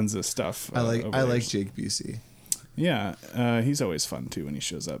been in tons of stuff. I like over years. Jake Busey. Yeah, he's always fun too when he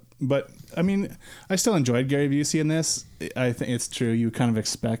shows up. But I mean, I still enjoyed Gary Busey in this. I think it's true. You kind of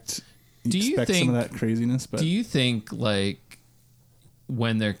expect Do you some think- of that craziness, but Do you think like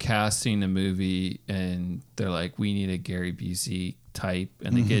when they're casting a movie and they're like, we need a Gary Busey type,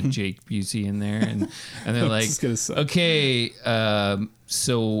 and they get Jake Busey in there, and they're like, okay,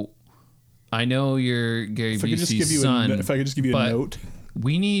 so I know you're Gary Busey's son. If I could just give you a note.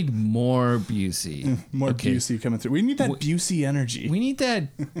 We need more Busey. Busey coming through. We need that Busey energy. We need that,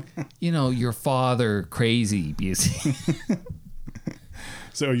 your father crazy Busey.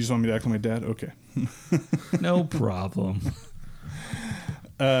 So you just want me to act like my dad? Okay. No problem.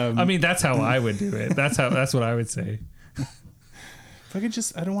 I mean, that's how I would do it. That's what I would say. If I could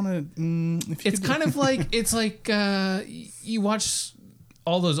just, I don't want to. It's kind of like, it's like you watch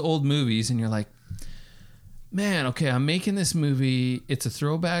all those old movies and you're like, man, okay, I'm making this movie. It's a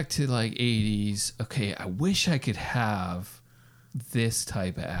throwback to like 80s. Okay, I wish I could have this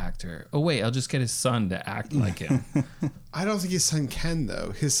type of actor. Oh, wait, I'll just get his son to act like him. I don't think his son can,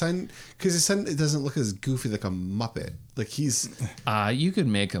 though. His son it doesn't look as goofy like a Muppet. Like he's... you could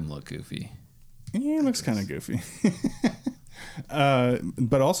make him look goofy. He looks kind of goofy.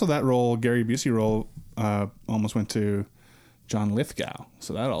 But also that role, Gary Busey role, almost went to John Lithgow.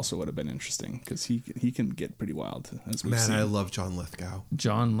 So that also would have been interesting because he can get pretty wild. As we've seen. I love John Lithgow.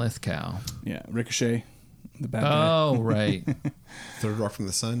 John Lithgow. Yeah, Ricochet, the bad guy. Oh, right. Third Rock from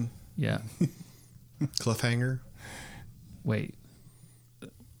the Sun. Yeah. Cliffhanger. Wait.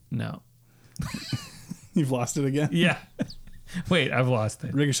 No. You've lost it again? Yeah. Wait, I've lost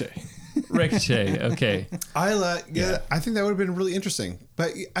it. Ricochet. Okay. I think that would have been really interesting.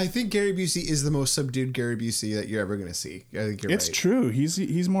 But I think Gary Busey is the most subdued Gary Busey that you're ever going to see. I think you're It's right. true.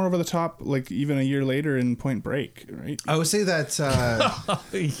 He's more over the top, like even a year later in Point Break, right? I would say that...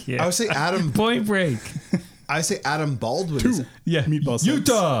 Yeah. I would say Adam... Point Break. I say Adam Baldwin. Two. Yeah. Meatball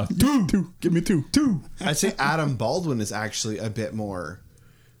Utah. Two. Give me two. I'd say Adam Baldwin is actually a bit more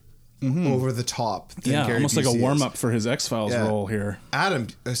over the top than Gary almost Busey like a is. warm up for his X-Files role here. Adam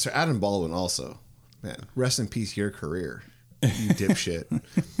Baldwin also, man, rest in peace your career, you dipshit.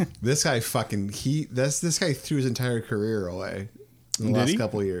 This guy this guy threw his entire career away in the last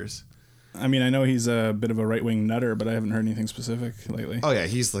couple of years. I mean, I know he's a bit of a right-wing nutter, but I haven't heard anything specific lately. Oh yeah,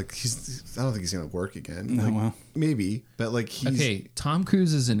 he's I don't think he's gonna work again. No, well. Maybe, but like he's Okay, Tom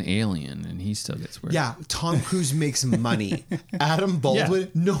Cruise is an alien and he still gets work. yeah. Tom Cruise makes money. Adam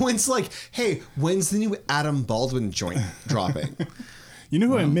Baldwin, no one's like, hey, when's the new Adam Baldwin joint dropping? You know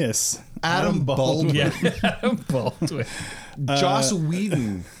who I miss? Adam Baldwin. Yeah. Adam Baldwin. Joss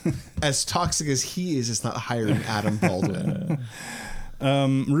Whedon, as toxic as he is not hiring Adam Baldwin.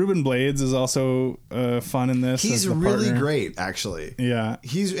 Ruben Blades is also fun in this. He's as the really partner. great, actually. Yeah.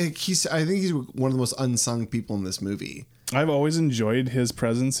 He's. I think he's one of the most unsung people in this movie. I've always enjoyed his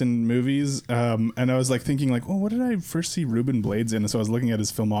presence in movies. And I was like thinking like, oh, what did I first see Ruben Blades in? So I was looking at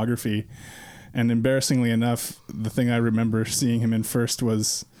his filmography, and embarrassingly enough, the thing I remember seeing him in first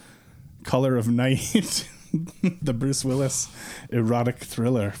was Color of Night. The Bruce Willis erotic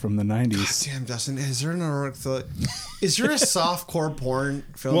thriller from the 90s. God damn, Dustin, is there an erotic thriller? Is there a softcore porn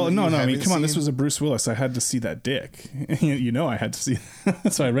film? Well, no. I mean, haven't come on. seen? This was a Bruce Willis. I had to see that dick. You know, I had to see.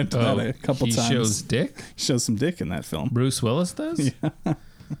 So I rented that a couple he times. shows dick? Shows some dick in that film. Bruce Willis does? Yeah.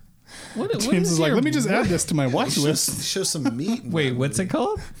 What James is like, let me just add this to my watch list. Show some meat. Wait, what's it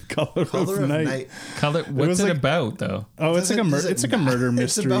called? Color of Night. Color. What's it like- about though? Oh, it's like a murder mystery.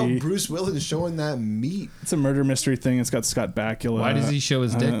 It's about Bruce Willis showing that meat. It's a murder mystery thing. It's got Scott Bakula. Why does he show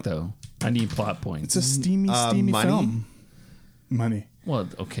his dick though? I need plot points. It's a steamy money? film. Money. Well,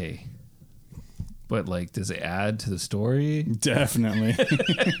 okay. But like, does it add to the story? Definitely.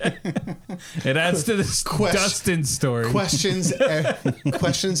 It adds to the Dustin story. Questions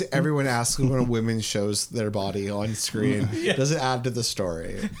everyone asks when a woman shows their body on screen. Yeah. Does it add to the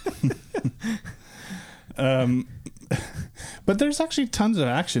story? But there's actually tons of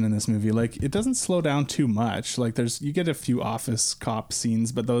action in this movie. Like, it doesn't slow down too much. Like, you get a few office cop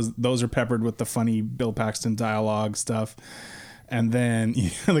scenes, but those are peppered with the funny Bill Paxton dialogue stuff. And then,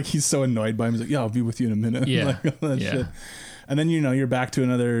 like, he's so annoyed by him. He's like, yeah, I'll be with you in a minute. Yeah. Like, all that Yeah. shit. And then, you're back to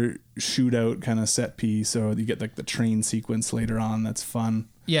another shootout kind of set piece. So you get, like, the train sequence later on. That's fun.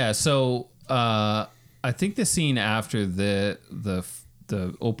 Yeah. So I think the scene after the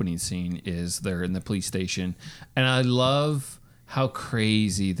opening scene is they're in the police station, and I love how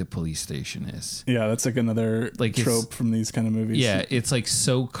crazy the police station is. Yeah, that's like another Like, trope from these kind of movies. Yeah, it's like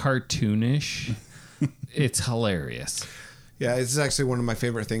so cartoonish. It's hilarious. Yeah, it's actually one of my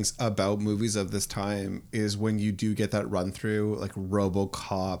favorite things about movies of this time is when you do get that run through, like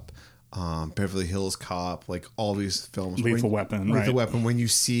RoboCop, Beverly Hills Cop, like all these films. Lethal Weapon, Lethal right. Weapon. When you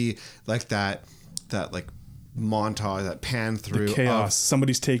see like that like montage, that pan through The chaos.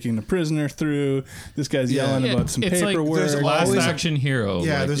 Somebody's taking the prisoner through. This guy's yelling about some it's paperwork. like there's Last always a- Action Hero.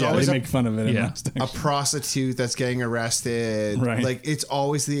 Yeah, like, there's yeah, always they a- make fun of it. in Yeah. Last a Action. prostitute that's getting arrested. Right. Like it's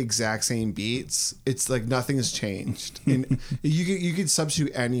always the exact same beats. It's like nothing has changed. And you could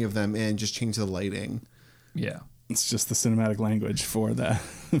substitute any of them and just change the lighting. yeah. It's just the cinematic language for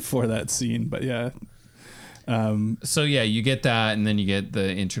that scene. But yeah, So yeah, you get that, and then you get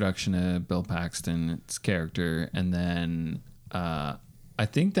the introduction of Bill Paxton's character, and then I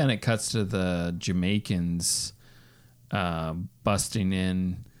think then it cuts to the Jamaicans busting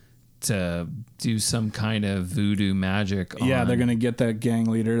in to do some kind of voodoo magic. yeah, on- they're gonna get that gang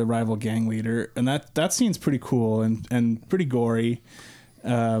leader, the rival gang leader, and that scene's pretty cool and pretty gory.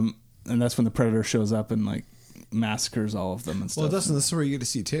 And that's when the Predator shows up and like massacres all of them and stuff. Well, Dustin, this is where you get to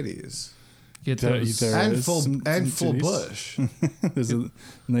see titties get There- those. there and is full some full titties. bush. There's a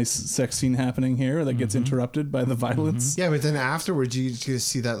nice sex scene happening here that gets interrupted by the violence. Yeah, but then afterwards you just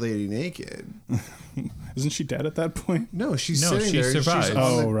see that lady naked. Isn't she dead at that point? No, she's No, sitting she there. survives. She's on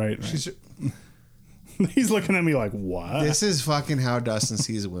Oh, the- right. She's, He's looking at me like, what? this is fucking how Dustin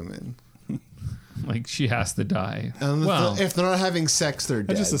sees women. Like she has to die. And Well, if they're not having sex, they're I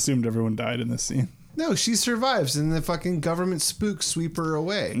dead. just assumed everyone died in this scene. No, she survives, and the fucking government spooks sweep her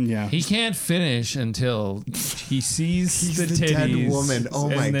away. Yeah. he can't finish until he sees the the dead titties. woman. Oh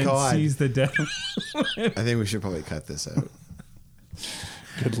my and then God. Sees the dead. I think we should probably cut this out.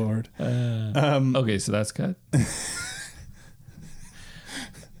 Good Lord. Okay, so that's cut.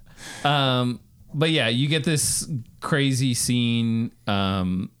 But yeah, you get this crazy scene.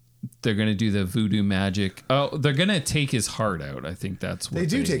 They're gonna do the voodoo magic. Oh, they're gonna take his heart out. I think that's what They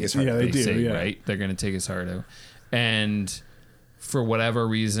do take his heart Yeah, out. they do. say, Yeah. right? They're gonna take his heart out, and for whatever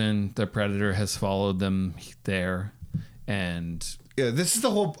reason, the Predator has followed them there, and Yeah, this is the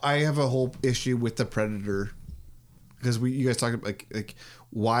whole. I have a whole issue with the Predator because you guys talked about like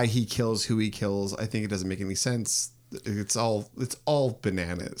why he kills who he kills. I think it doesn't make any sense. It's all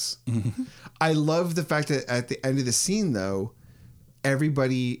bananas. I love the fact that at the end of the scene, though,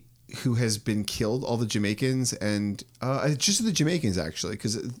 everybody who has been killed, all the Jamaicans and just the Jamaicans actually,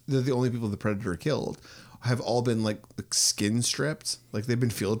 because they're the only people the Predator killed, have all been like skin stripped, like they've been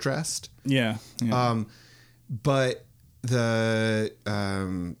field dressed. Yeah. yeah. But the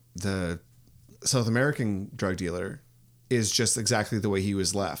South American drug dealer is just exactly the way he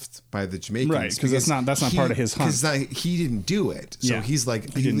was left by the Jamaicans, Right, 'cause that's not part of his hunt. Because he didn't do it, so Yeah. he's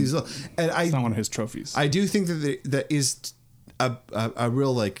like He didn't. and It's not one of his trophies. I do think that that is a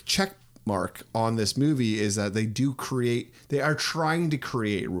real like check mark on this movie is that they are trying to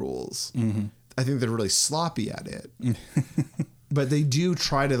create rules. Mm-hmm. I think they're really sloppy at it, but they do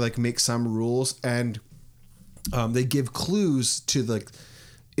try to like make some rules, and they give clues to like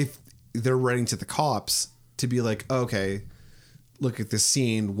if they're writing to the cops to be like, okay, look at this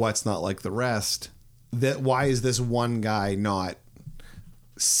scene. What's not like the rest? Why is this one guy not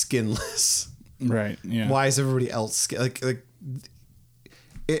skinless? right. Yeah. Why is everybody else like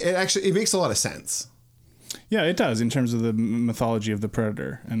it actually makes a lot of sense. Yeah, it does in terms of the mythology of the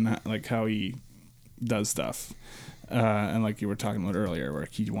Predator and like how he does stuff. And like you were talking about earlier, where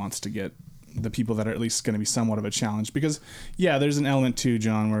he wants to get the people that are at least going to be somewhat of a challenge. Because, yeah, there's an element too,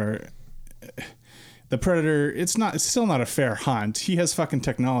 John, where the Predator, it's still not a fair hunt. He has fucking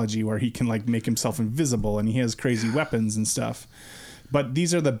technology where he can like make himself invisible, and he has crazy weapons and stuff. But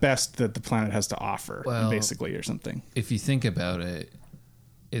these are the best that the planet has to offer, Well, basically, or something. if you think about it,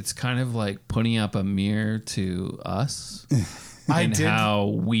 it's kind of like putting up a mirror to us and how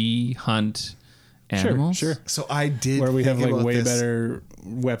we hunt animals. Sure. So I did Where we have think like about way this. better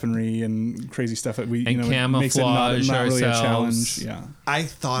weaponry and crazy stuff that we And it makes it not camouflage really a ourselves. challenge. Yeah. I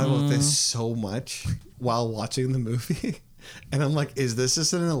thought about this so much while watching the movie, and I'm like, is this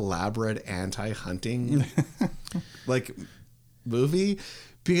just an elaborate anti-hunting like movie?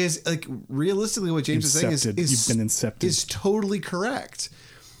 Because like realistically, what James is saying Incepted. is You've been incepted. is totally correct.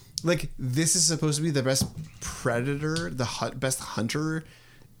 Like this is supposed to be the best predator, the best hunter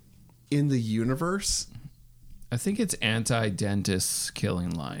in the universe. I think it's anti-dentists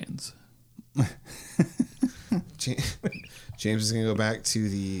killing lions. James is going to go back to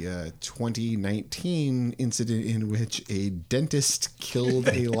the 2019 incident in which a dentist killed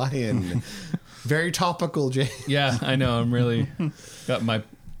a lion. Very topical, James. Yeah, I know. I'm really got my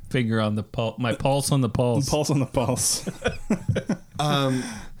finger on the pulse, my pulse on the pulse. Pulse on the pulse.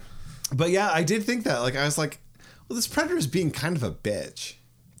 But yeah, I did think that. Like, I was like, well, this predator is being kind of a bitch.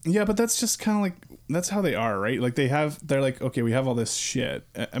 Yeah, but that's just kind of like that's how they are, right? Like they're like, okay, we have all this shit,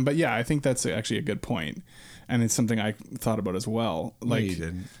 but yeah, I think that's actually a good point. and it's something I thought about as well. Like you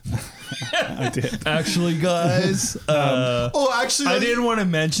didn't. I did. Actually, guys, actually, I didn't want to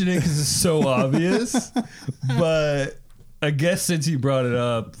mention it because it's so obvious, but I guess since you brought it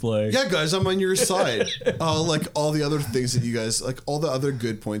up, like, yeah, guys, I'm on your side. Like all the other things that you guys, like all the other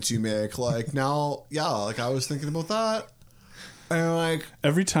good points you make, like now, yeah, like I was thinking about that, and like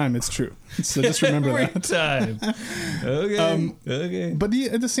every time it's true. So just remember every that. time. Okay. Okay. But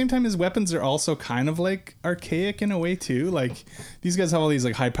at the same time, his weapons are also kind of like archaic in a way too. Like these guys have all these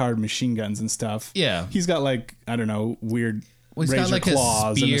like high-powered machine guns and stuff. Yeah. He's got like, I don't know, weird Well, he's razor got like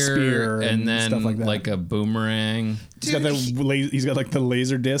claws a and a spear and then stuff like that. like a boomerang. He's got he's got like the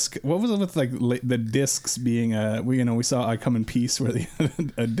laser disc. What was it with like the discs being we saw I Come in Peace where they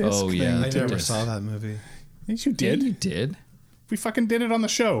had a disc. Oh, yeah. thing I too. never saw that movie. Yes, you did. Yeah, you did. We fucking did it on the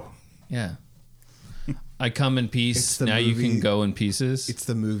show. Yeah. I come in It's peace. the Now you movie- can go in pieces. It's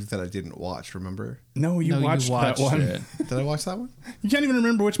the movie that I didn't watch. Remember? No, you watched that one. it. Did I watch that one? You can't even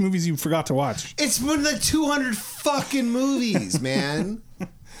remember which movies you forgot to watch. It's one of the 200 fucking movies, man.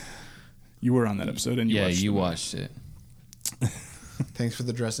 You were on that episode, and Yeah, watched you the movie. watched it. Thanks for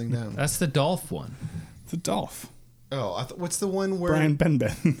the dressing down. That's the Dolph one. The Dolph. Oh, what's the one where Brian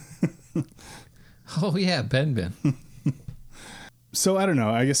Benben. Oh yeah, Ben. So I don't know.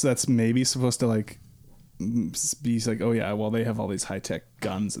 I guess that's maybe supposed to like be like, oh yeah, well they have all these high tech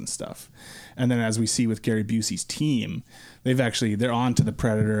guns and stuff. And then as we see with Gary Busey's team, they're on to the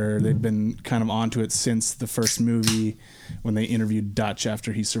Predator. They've been kind of onto it since the first movie when they interviewed Dutch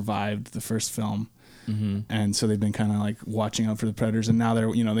after he survived the first film. Mm-hmm. And so they've been kind of like watching out for the predators, and now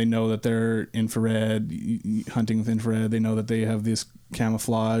they're they know that they're infrared hunting with infrared. They know that they have this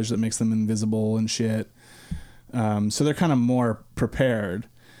camouflage that makes them invisible and shit. So they're kind of more prepared.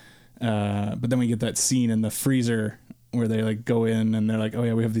 But then we get that scene in the freezer where they like go in and they're like, oh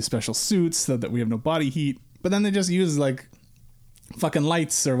yeah, we have these special suits so that we have no body heat. But then they just use like fucking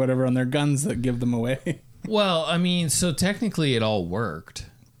lights or whatever on their guns that give them away. Well, I mean, so technically it all worked.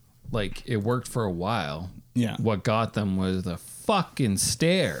 Like it worked for a while. Yeah. What got them was the fucking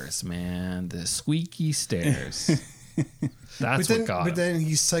stairs, man. The squeaky stairs. That's what got But him. then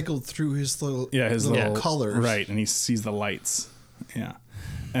he cycled through his little His little little colors. right, and he sees the lights. Yeah.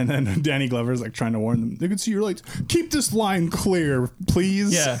 And then Danny Glover's like trying to warn them. They can see your lights. Keep this line clear,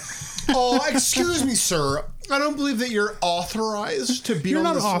 please. Yeah. Oh, excuse me, sir. I don't believe that you're authorized to be You're on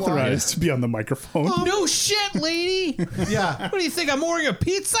not this authorized to be on the microphone. No shit, lady. line. Yeah, What do you think? I'm ordering a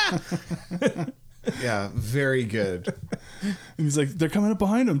pizza? yeah, very good. And he's like, they're coming up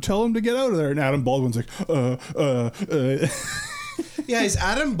behind him. Tell him to get out of there. And Adam Baldwin's like, Yeah, is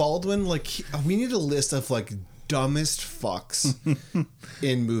Adam Baldwin like? We need a list of like dumbest fucks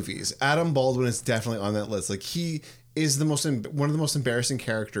in movies. Adam Baldwin is definitely on that list. Like he is one of the most embarrassing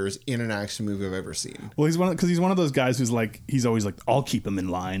characters in an action movie I've ever seen. Well, he's one of those guys who's like, he's always like, I'll keep him in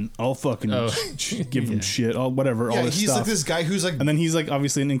line. I'll fucking give him shit. All whatever. Yeah, all this he's stuff. like this guy who's like, And then he's like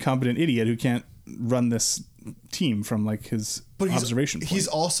obviously an incompetent idiot who can't run this team from like his observation point. He's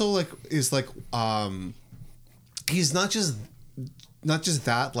also like he's not just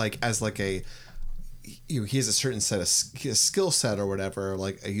that like as like a he has a certain set of skill set or whatever,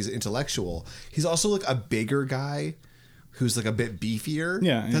 like he's intellectual. He's also like a bigger guy who's like a bit beefier.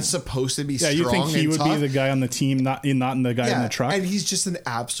 Yeah, that's supposed to be strong. you think he and would tough. be the guy on the team, not in the guy in the truck? And he's just an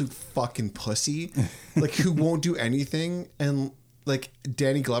absolute fucking pussy, like who won't do anything. And like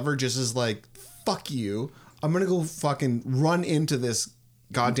Danny Glover just is like, fuck you. I'm gonna go fucking run into this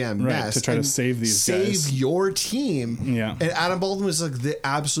goddamn mess to try to and save these guys. save your team. Yeah. And Adam Baldwin is like the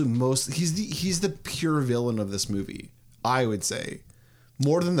absolute most. He's the pure villain of this movie, I would say,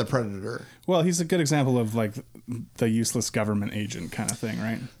 more than the Predator. Well, he's a good example of like the useless government agent kind of thing,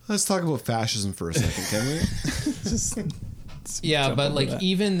 right? Let's talk about fascism for a second, can we? Just Yeah, jump but over like that.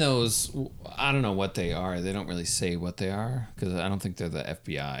 even those, I don't know what they are. They don't really say what they are because I don't think they're the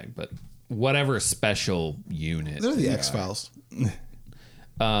FBI, but whatever special unit. They're the they X-Files.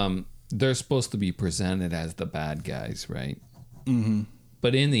 They're supposed to be presented as the bad guys, right? Mm-hmm.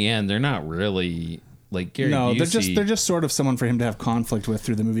 But in the end, they're not really like Gary no, Busey. they're just sort of someone for him to have conflict with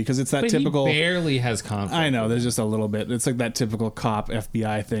through the movie because it's that But typical. he barely has conflict. I know with there's just a little bit. It's like that typical cop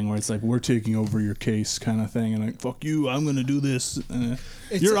FBI thing where it's like we're taking over your case kind of thing, and like fuck you, I'm gonna do this.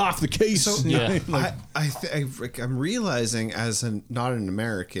 You're off the case. So Yeah. I'm realizing as not an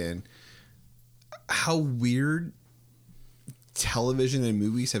American how weird television and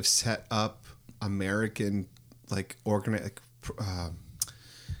movies have set up American like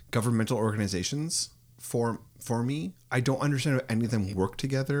governmental organizations for me. I don't understand how any of them work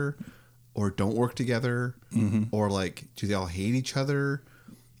together or don't work together, or like do they all hate each other,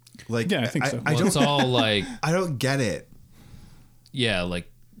 Like, Yeah, I think so. I Well, don't. it's all like, I don't get it. yeah,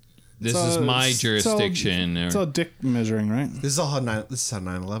 like this It's is all- my it's all- jurisdiction. It's or, all dick measuring, right? This is all how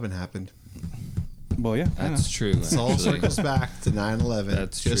 9/11 happened. Well, yeah. I know. that's true. It all actually. circles back to 9/11.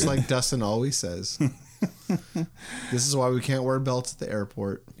 That's just true. like Dustin always says. This is why we can't wear belts at the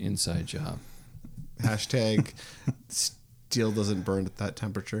airport. Inside job. Hashtag steel doesn't burn at that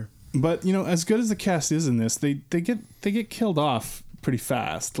temperature. But you know, as good as the cast is in this, they get killed off pretty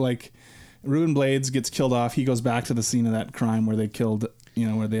fast. Like Ruben Blades gets killed off. He goes back to the scene of that crime where they killed, you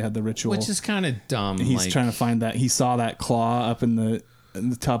know, where they had the ritual. Which is kind of dumb. And he's like, trying to find that. He saw that claw up in the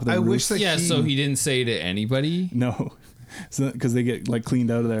top of the I roof. wish that yeah, so he didn't say to anybody. No. Because they get like cleaned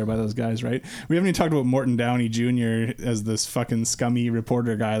out of there by those guys, right? We haven't even talked about Morton Downey Jr. as this fucking scummy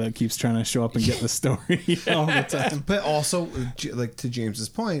reporter guy that keeps trying to show up and get the story all the time. But also, like to James's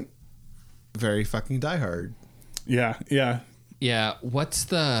point, very fucking diehard. Yeah, yeah. Yeah, what's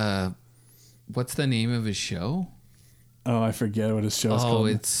the name of his show? Oh, I forget what his show's Oh, called.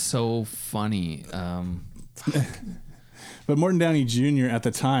 it's so funny. But Morton Downey Jr. at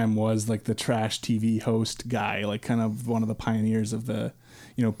the time was like the trash TV host guy, like kind of one of the pioneers of the,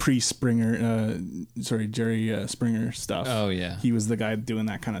 you know, pre-Springer, Jerry Springer stuff. Oh, yeah. He was the guy doing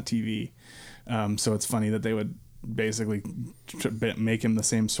that kind of TV. So it's funny that they would basically make him the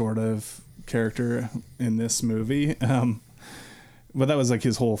same sort of character in this movie. But that was like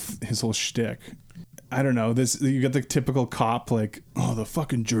his whole shtick. I don't know. This, you get the typical cop, like, oh, the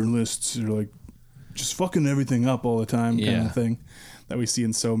fucking journalists are like just fucking everything up all the time kind Yeah. of thing that we see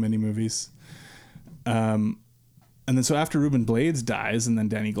in so many movies. And then so after Ruben Blades dies, and then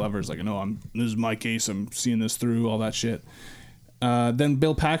Danny Glover's like, no, this is my case. I'm seeing this through, all that shit. Then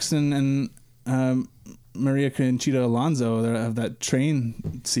Bill Paxton and Maria Conchita Alonso have that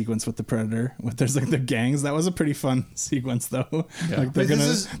train sequence with the Predator. There's like the gangs. That was a pretty fun sequence though. Like they're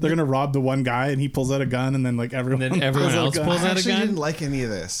gonna rob the one guy, and he pulls out a gun, and then like everyone else gun. pulls I out a actually gun. didn't like any of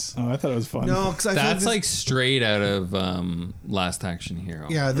this. Oh, I thought it was fun. No, because That's like straight out of Last Action Hero.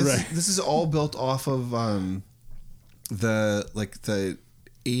 yeah. Right. This is all built off of the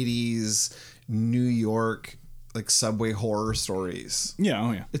 80s New York like subway horror stories. Yeah.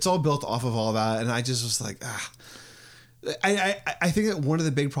 Oh yeah. It's all built off of all that, and I just was like, I think that one of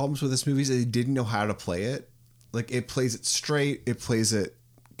the big problems with this movie is that they didn't know how to play it. Like it plays it straight, it plays it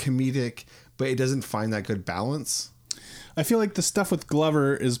comedic, but it doesn't find that good balance. I feel like the stuff with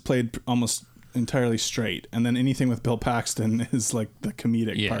Glover is played almost entirely straight, and then anything with Bill Paxton is like the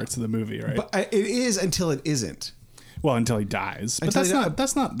comedic parts of the movie, right? But it is until it isn't. Well, until he dies. But Until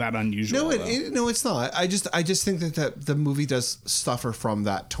that's not that unusual. No, it's not. I just think that the movie does suffer from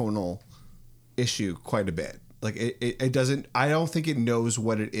that tonal issue quite a bit. Like it doesn't. I don't think it knows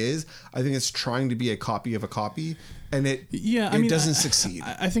what it is. I think it's trying to be a copy of a copy, and it doesn't succeed.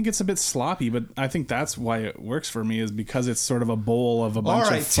 I think it's a bit sloppy, but I think that's why it works for me, is because it's sort of a bowl of a bunch All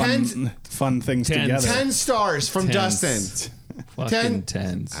right, of fun things together. 10 stars from Tens. Dustin. Fucking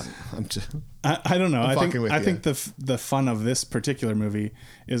tens. I'm just. I don't know. I'm I fucking with think you. the fun of this particular movie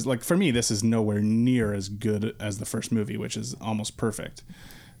is, like, for me, this is nowhere near as good as the first movie, which is almost perfect.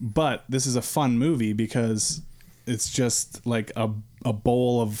 But this is a fun movie because it's just like a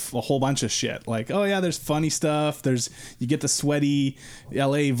bowl of a whole bunch of shit. Like, oh yeah, there's funny stuff. You get the sweaty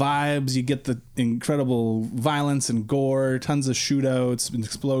LA vibes. You get the incredible violence and gore, tons of shootouts and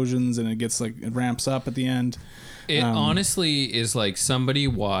explosions, and it ramps up at the end. It honestly is like somebody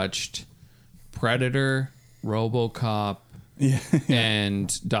watched Predator, RoboCop,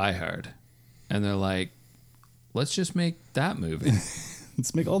 and Die Hard, and they're like, let's just make that movie.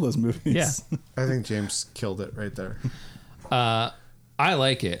 Let's make all those movies. Yeah. I think James killed it right there. I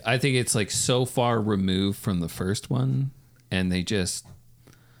like it. I think it's like so far removed from the first one, and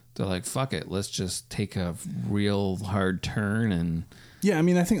they're like, fuck it, let's just take a real hard turn. And Yeah, I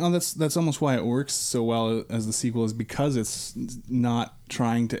mean, I think that's almost why it works so well as the sequel, is because it's not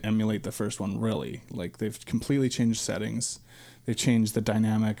trying to emulate the first one, really. Like, they've completely changed settings. They changed the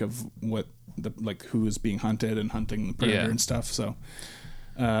dynamic of who is being hunted and hunting the predator and stuff. So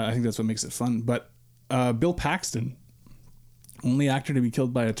I think that's what makes it fun. But Bill Paxton, only actor to be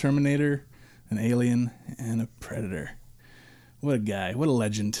killed by a Terminator, an alien, and a predator. What a guy. What a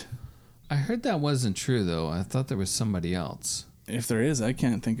legend. I heard that wasn't true, though. I thought there was somebody else. If there is, I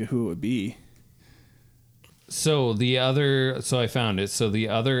can't think of who it would be. So I found it. So the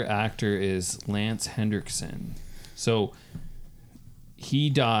other actor is Lance Hendrickson. So he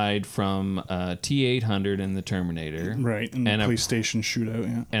died from T-800 in the Terminator. Right, in the police station shootout,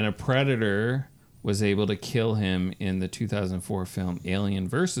 yeah. And a predator was able to kill him in the 2004 film Alien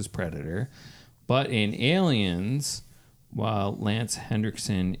vs. Predator. But in Aliens, while Lance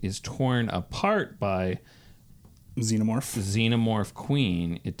Hendrickson is torn apart by Xenomorph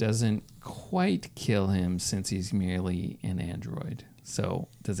Queen, it doesn't quite kill him since he's merely an android. So,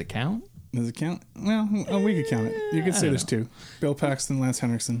 does it count? Does it count? Well, we could count it. You could say there's two. Bill Paxton, Lance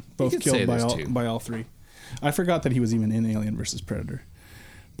Henriksen, both killed by all three. I forgot that he was even in Alien vs. Predator.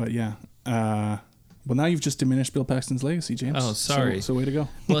 But yeah. Well, now you've just diminished Bill Paxton's legacy, James. Oh, sorry. So way to go.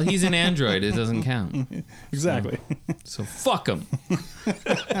 Well, he's an android. It doesn't count. Exactly. So fuck him.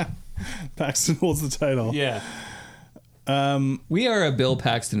 Paxton holds the title. Yeah. We are a Bill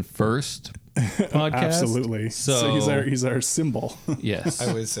Paxton first podcast. Absolutely. So he's our symbol. Yes.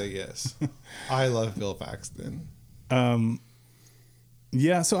 I would say yes. I love Bill Paxton.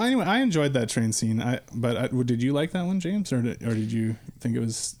 Yeah. So anyway, I enjoyed that train scene. But did you like that one, James, or did you think it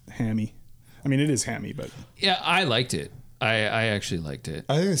was hammy? I mean, it is hammy, but yeah, I liked it. I actually liked it.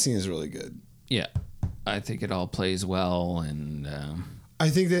 I think the scene is really good. Yeah, I think it all plays well, and I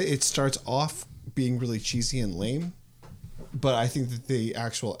think that it starts off being really cheesy and lame. But I think that the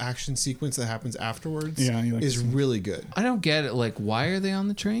actual action sequence that happens afterwards is really good. I don't get it. Like, why are they on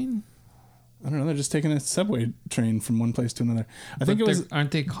the train? I don't know. They're just taking a subway train from one place to another. Aren't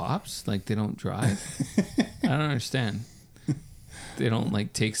they cops? Like, they don't drive? I don't understand. They don't,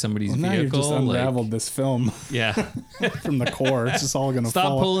 like, take somebody's vehicle. You've just unraveled this film. Yeah. From the core. It's just all going to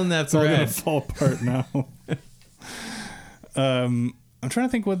Stop pulling that thread. It's all going to fall apart now. I'm trying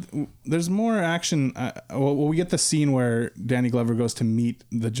to think there's more action. We get the scene where Danny Glover goes to meet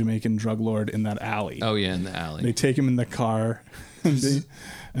the Jamaican drug lord in that alley. Oh yeah, in the alley. They take him in the car.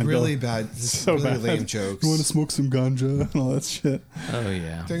 And really bad. So really bad. Lame jokes. You want to smoke some ganja and all that shit. Oh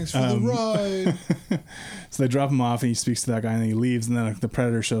yeah. Thanks for the ride. So they drop him off and he speaks to that guy and then he leaves and then the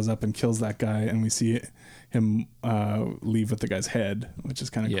Predator shows up and kills that guy and we see him leave with the guy's head, which is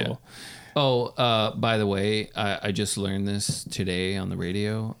kind of cool. Oh, by the way, I just learned this today on the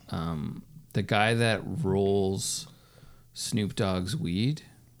radio. The guy that rolls Snoop Dogg's weed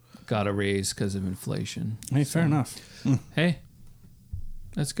got a raise because of inflation. Hey, fair enough. Hey,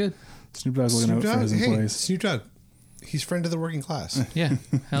 that's good. Snoop Dogg's looking out for his employees. Snoop Dogg, he's friend of the working class. Yeah,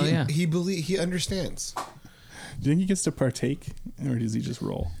 hell yeah. He understands. Do you think he gets to partake, or does he just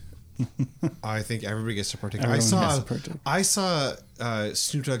roll? I think everybody gets to partake. Everyone I saw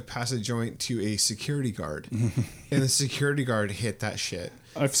Snoop Dogg pass a joint to a security guard, and the security guard hit that shit.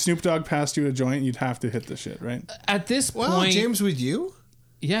 If Snoop Dogg passed you a joint, you'd have to hit the shit, right? At this point, well, James, would you?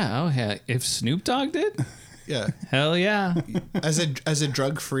 Yeah. Oh, heck. If Snoop Dogg did, yeah, hell yeah. As a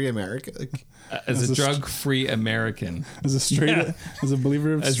drug-free American, as a drug-free American, as a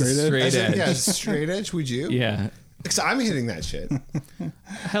believer of straight edge, straight edge. Would you? Yeah. Because I'm hitting that shit.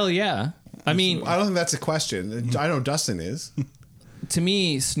 Hell yeah. I mean, I don't think that's a question. I know Dustin is. To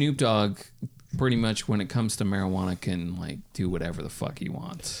me, Snoop Dogg, pretty much when it comes to marijuana, can like do whatever the fuck he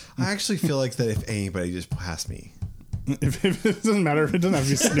wants. I actually feel like that if anybody just passed me. If it doesn't matter. It doesn't have to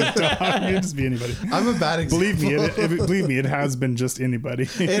be Snoop Dogg. It can just be anybody. I'm a bad example. Believe me, it has been just anybody.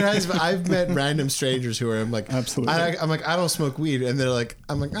 It has. I've met random strangers who are. I'm like, absolutely. I'm like, I don't smoke weed, and they're like,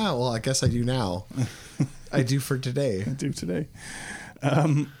 I'm like, oh well, I guess I do now. I do for today.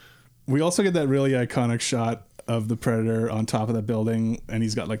 We also get that really iconic shot of the Predator on top of the building, and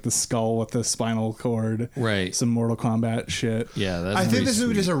he's got like the skull with the spinal cord. Right. Some Mortal Kombat shit. Yeah, that's I think this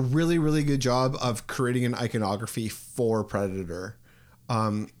movie does a really, really good job of creating an iconography for Predator.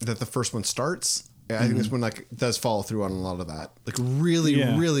 That the first one starts. I think this one like does follow through on a lot of that. Like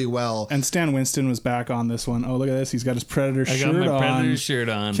really well. And Stan Winston was back on this one. Oh, look at this. He's got his Predator shirt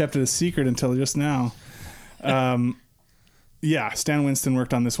on. Kept it a secret until just now. Yeah, Stan Winston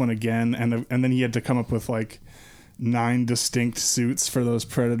worked on this one again, and then he had to come up with like 9 distinct suits for those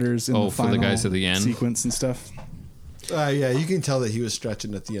Predators in the final for the guys at the end sequence and stuff. Yeah, you can tell that he was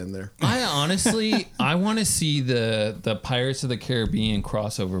stretching at the end there. I honestly, I want to see the Pirates of the Caribbean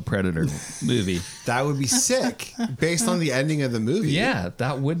crossover Predator movie. That would be sick, based on the ending of the movie. Yeah,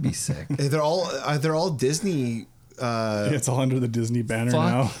 that would be sick. They're all Disney. It's all under the Disney banner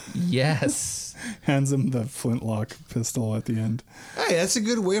now. Yes. Hands him the flintlock pistol at the end. Hey, that's a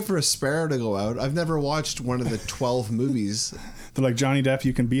good way for a sparrow to go out. I've never watched one of the 12 movies. They're like, Johnny Depp,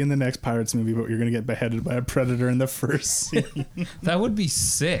 you can be in the next Pirates movie, but you're going to get beheaded by a predator in the first scene. That would be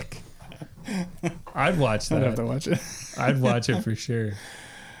sick. I'd watch that. I'd have to watch it. I'd watch it for sure.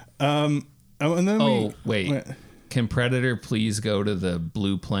 And then wait. Can Predator please go to the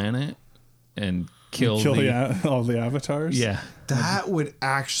blue planet and kill all the avatars? Yeah. That would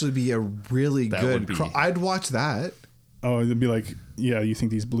actually be a really good... I'd watch that. Oh, it'd be like, yeah, you think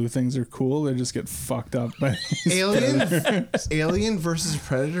these blue things are cool? They just get fucked up by Alien versus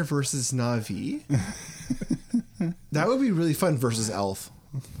Predator versus Na'vi. That would be really fun versus Elf.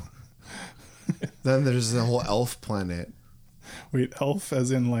 Then there's the whole Elf planet. Wait, Elf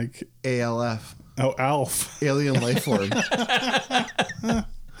as in like ALF. Oh, Alf. Alien life form.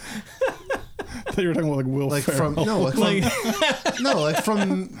 I thought you were talking about like Will Like Ferrell.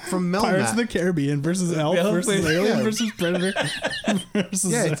 from from Melmac. Pirates of the Caribbean versus Elf versus Alien versus Predator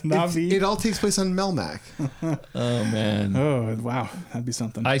versus Na'vi. It all takes place on Melmac. Oh man. Oh wow, that'd be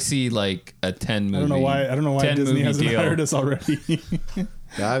something. I see like a 10 movie. I don't know why 10 Disney movie hasn't deal. hired us already.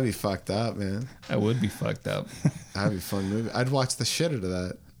 That'd be fucked up, man. I would be fucked up. That'd be a fun movie. I'd watch the shit out of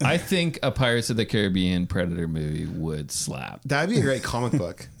that. I think a Pirates of the Caribbean Predator movie would slap. That'd be a great comic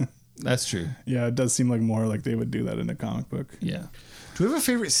book. That's true. Yeah, it does seem like more like they would do that in a comic book. Yeah. Do we have a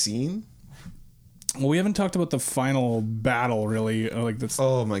favorite scene? Well, we haven't talked about the final battle really. Like that's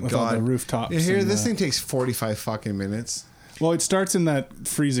Oh my with all god, the rooftops. Here, and, this thing takes 45 fucking minutes. Well, it starts in that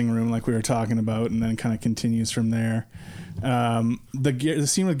freezing room like we were talking about, and then kind of continues from there. The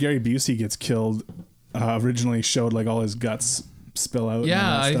scene with Gary Busey gets killed originally showed like all his guts spill out.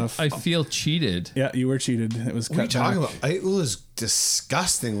 Yeah, and all that stuff. I feel cheated. Yeah, you were cheated. It was What are you cut talking back. about? It was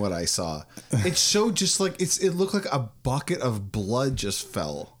disgusting what I saw. It showed just like it looked like a bucket of blood just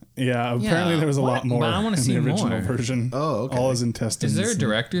fell. Yeah, apparently there was a lot more But I want to in see the original more. version. Oh, okay. All his intestines. Is there a and-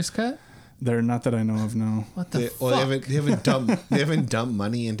 director's cut? There, not that I know of. No. What the They, fuck? well, they haven't dumped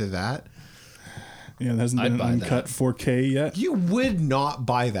money into that. Yeah, there hasn't been I'd an buy uncut that. 4K yet. You would not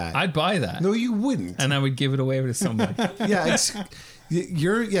buy that. I'd buy that. No, you wouldn't. And I would give it away to somebody. Yeah,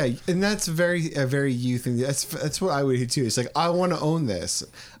 and that's a very you thing. That's what I would do too. It's like I want to own this.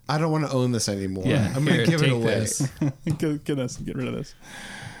 I don't want to own this anymore. Yeah, I'm gonna here, give it take away. this. Get rid of this.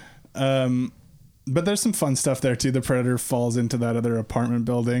 But there's some fun stuff there too. The Predator falls into that other apartment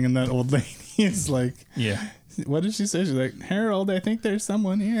building, and that old lady is like, Yeah. "What did she say?" She's like, "Harold, I think there's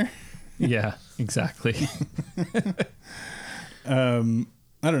someone here." Yeah, exactly. I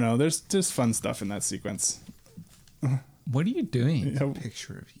don't know. There's just fun stuff in that sequence. What are you doing? You know,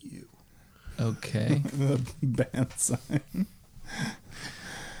 Picture of you. Okay. the band sign.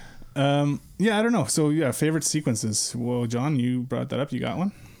 Yeah, I don't know. So yeah, favorite sequences. Well, John, you brought that up. You got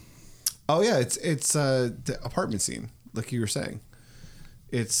one? Oh yeah, it's the apartment scene, like you were saying.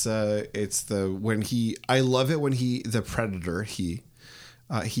 It's the when he. I love it when the Predator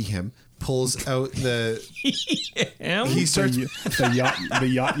him pulls out the. He starts the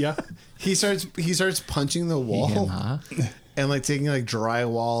yacht. Yeah. he starts punching the wall and like taking like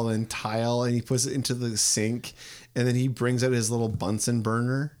drywall and tile and he puts it into the sink and then he brings out his little Bunsen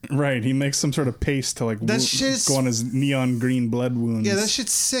burner. Right. He makes some sort of paste to like That shit's- go on his neon green blood wounds. Yeah, that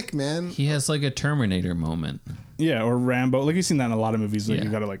shit's sick, man. He has like a Terminator moment. Yeah, or Rambo. Like you've seen that in a lot of movies. Like Yeah. you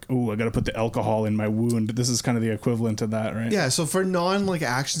gotta like, I gotta put the alcohol in my wound. This is kind of the equivalent of that, right? Yeah, so for non like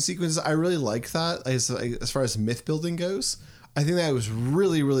action sequences, I really like that as far as myth building goes. I think that was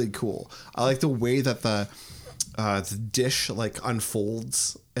really, really cool. I like the way that the dish like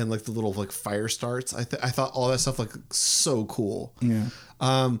unfolds and like the little like fire starts. I thought all that stuff like so cool. Yeah.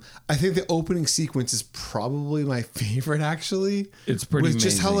 I think the opening sequence is probably my favorite actually. It's pretty with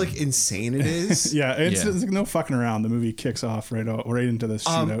just how amazing. like insane it is. Yeah, it's Yeah. like no fucking around. The movie kicks off right into this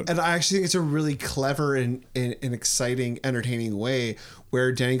shootout. And I actually think it's a really clever and exciting, entertaining way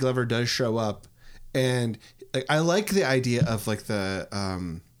where Danny Glover does show up, and like I like the idea of like the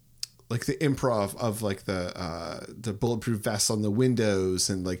improv of like the bulletproof vests on the windows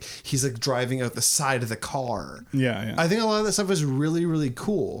and like he's like driving out the side of the car. Yeah. I think a lot of that stuff is really, really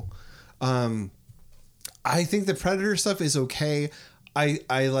cool. I think the Predator stuff is okay. I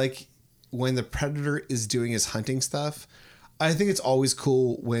like when the Predator is doing his hunting stuff. I think it's always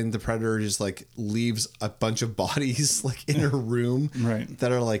cool when the Predator just like leaves a bunch of bodies like in a room Right.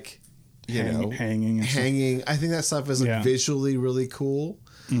 that are like, Hanging and stuff. hanging. I think that stuff is like Yeah. visually really cool.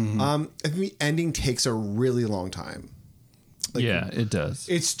 I think the ending takes a really long time. Like, Yeah, it does.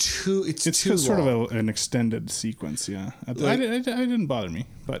 It's too sort long. of an extended sequence. Yeah, it didn't bother me,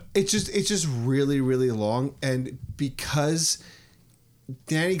 but It's just really, really long, and because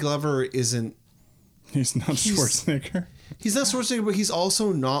Danny Glover isn't. he's not Schwarzenegger. He's not Schwarzenegger, but he's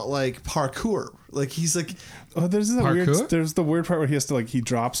also not like parkour. Like he's like, Oh, there's Parkour? there's the weird part where he has to like he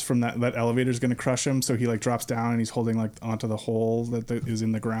drops from that elevator's going to crush him, so he like drops down and he's holding like onto the hole that is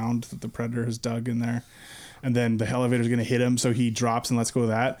in the ground that the Predator has dug in there. And then the elevator's going to hit him, so he drops and lets go of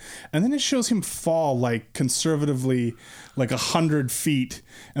that. And then it shows him fall like conservatively like 100 feet,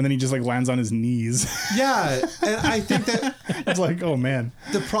 and then he just like lands on his knees. yeah. And I think that It's like, oh man,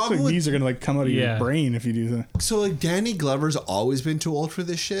 the problem like with knees are going to like come out of Yeah. your brain if you do that. so like Danny Glover's always been too old for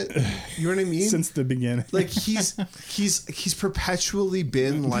this shit. You know what I mean? Since the beginning. like he's perpetually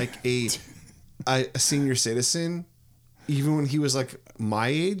been like a a senior citizen, even when he was like my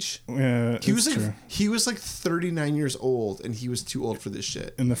age. Yeah, he was like true. he was like 39 years old, and he was too old for this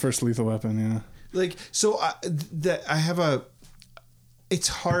shit. In the first Lethal Weapon, yeah. Like, so I have a. It's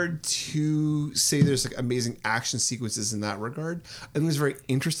hard to say there's like amazing action sequences in that regard. I think there's very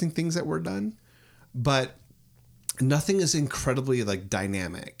interesting things that were done, but nothing is incredibly like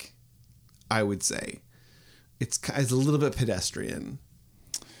dynamic. I would say it's a little bit pedestrian.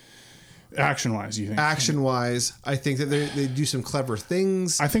 Action-wise, you think? Action-wise, I think that they do some clever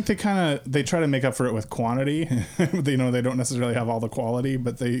things. I think they try to make up for it with quantity. They don't necessarily have all the quality,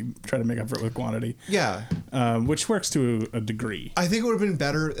 but they try to make up for it with quantity. Yeah. Which works to a degree. I think it would have been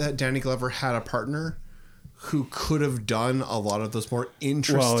better that Danny Glover had a partner who could have done a lot of those more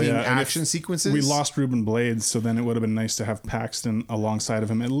interesting action sequences. We lost Ruben Blades, so then it would have been nice to have Paxton alongside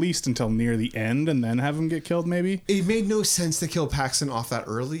of him at least until near the end, and then have him get killed. Maybe it made no sense to kill Paxton off that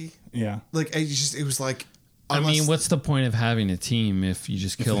early. Yeah, like it was like. I mean, what's the point of having a team if you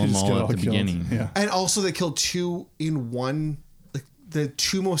just kill them all at the beginning? Yeah, and also they killed two in one. Like the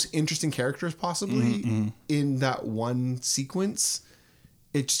two most interesting characters possibly in that one sequence.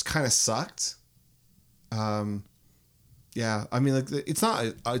 It just kind of sucked. Yeah, I mean, like it's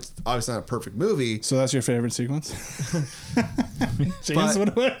obviously not a perfect movie. So that's your favorite sequence? James, what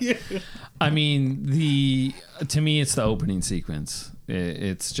about you? I mean, to me, it's the opening sequence.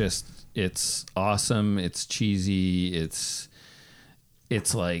 It's awesome. It's cheesy. It's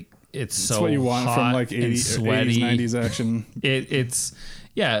so what you want hot from like 80s, sweaty. 80s, 90s action. It's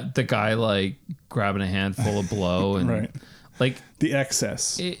the guy like grabbing a handful of blow and right. like the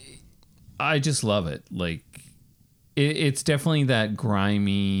excess. I just love it. Like it's definitely that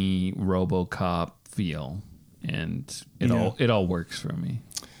grimy RoboCop feel, and it all works for me.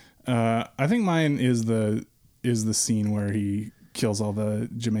 I think mine is the scene where he kills all the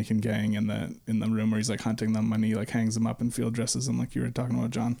Jamaican gang in the room where he's like hunting them, and he like hangs them up and field dresses them like you were talking about,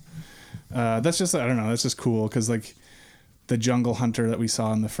 John. That's just, I don't know, that's just cool because like the jungle hunter that we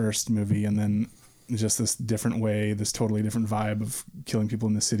saw in the first movie, and then just this different way, this totally different vibe of killing people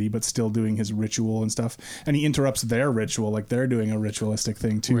in the city, but still doing his ritual and stuff. And he interrupts their ritual, like they're doing a ritualistic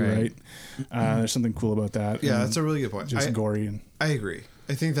thing too, right? There's something cool about that. Yeah, that's a really good point. Just gory. And I agree.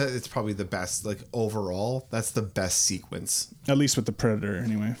 I think that it's probably the best, like overall, that's the best sequence. At least with the Predator,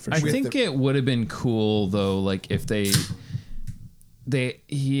 anyway. For sure. I think it would have been cool though, like if he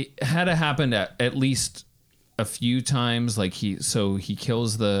had to happen at least a few times. Like he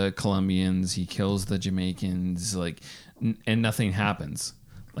kills the Colombians, he kills the Jamaicans, like, and nothing happens.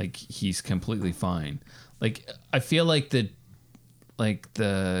 Like he's completely fine. Like I feel like the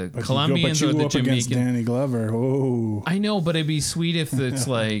Colombians or the Jamaicans. Danny Glover. Oh, I know, but it'd be sweet if it's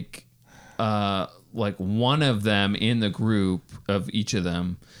like one of them in the group of each of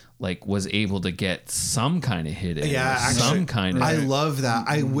them like was able to get some kind of hit in. Yeah, actually, some kind of. I love that.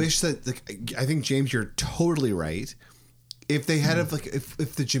 I wish that. I think James, you're totally right. If they had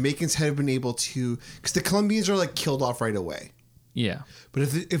if the Jamaicans had been able to, because the Colombians are like killed off right away. Yeah, but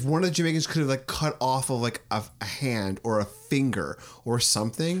if one of the Jamaicans could have like cut off of like a hand or a finger or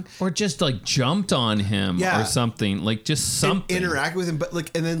something, or just like jumped on him or something, like just something, and interact with him, but like,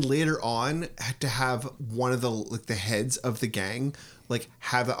 and then later on had to have one of the heads of the gang like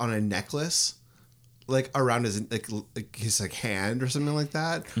have it on a necklace, like around his his hand or something like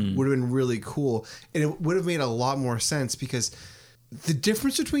that, would have been really cool, and it would have made a lot more sense, because the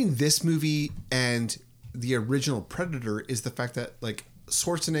difference between this movie and the original Predator is the fact that like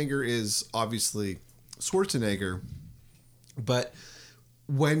Schwarzenegger is obviously Schwarzenegger, but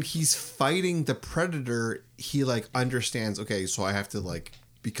when he's fighting the Predator, he like understands, okay, so I have to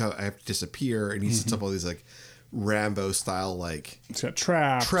disappear, and he sets up all these like Rambo style like it's got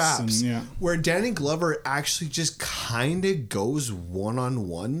traps and, where Danny Glover actually just kind of goes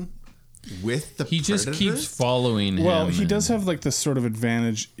one-on-one with the Predator. Just keeps following him. Well, he does have like this sort of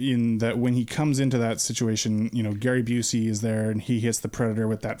advantage in that when he comes into that situation, Gary Busey is there and he hits the Predator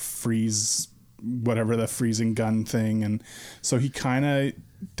with that the freezing gun thing, and so he kind of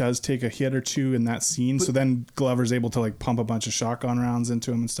does take a hit or two in that scene. So then Glover's able to like pump a bunch of shotgun rounds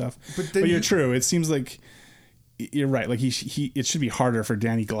into him and stuff. But you're true. It seems like you're right. Like it should be harder for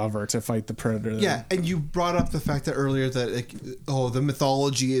Danny Glover to fight the Predator. Yeah, and you brought up the fact that earlier that the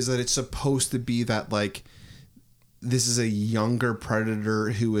mythology is that it's supposed to be that like this is a younger Predator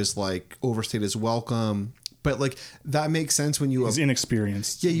who is like overstayed his welcome, but like that makes sense when you he's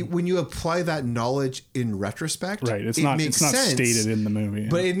inexperienced. Yeah, when you apply that knowledge in retrospect, right? It's not stated in the movie,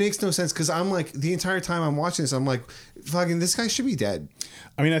 but it makes no sense, because I'm like the entire time I'm watching this, I'm like, fucking this guy should be dead.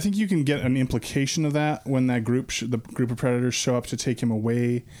 I mean, I think you can get an implication of that when that the group of Predators show up to take him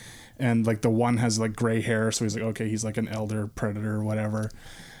away, and like the one has like gray hair, so he's like, okay, he's like an elder predator or whatever.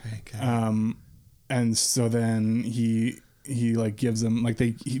 Okay. And so then he like gives them like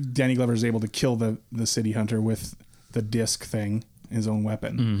Danny Glover is able to kill the city hunter with the disc thing, his own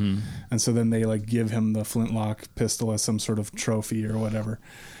weapon, and so then they like give him the flintlock pistol as some sort of trophy or whatever.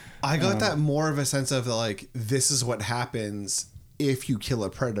 I got that more of a sense of like, this is what happens if you kill a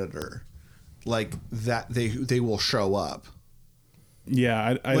predator, like that they will show up.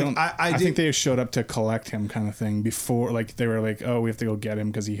 Yeah, I think they showed up to collect him, kind of thing. Before, like they were like, oh, we have to go get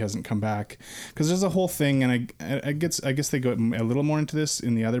him because he hasn't come back. Because there's a whole thing, and I guess they go a little more into this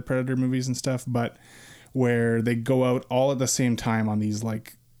in the other Predator movies and stuff, but where they go out all at the same time on these,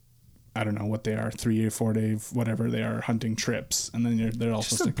 like, I don't know what they are, 3 or 4 day, whatever they are, hunting trips, and then they're all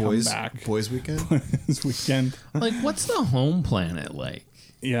supposed to come back. Boys weekend. Boys weekend. Like, what's the home planet like?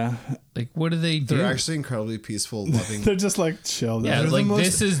 Yeah, like what do they do? They're actually incredibly peaceful, loving. They're just like chill. Yeah, like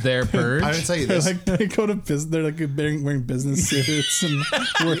this is their purge. I would tell you They're this. like they go to business. They're like wearing business suits and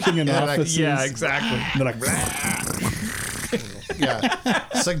working in offices. Yeah, exactly. They're like, Yeah,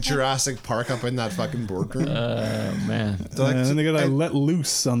 it's like Jurassic Park up in that fucking boardroom. Man. Like, and then they gotta let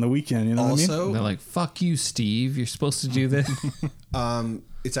loose on the weekend. You know what I mean? also, They're like, fuck you, Steve. You're supposed to do this.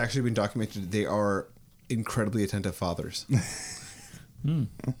 it's actually been documented they are incredibly attentive fathers.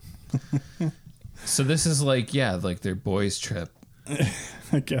 So this is like, yeah, like their boys' trip.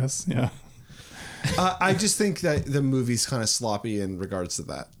 I guess. Yeah. I just think that the movie's kind of sloppy in regards to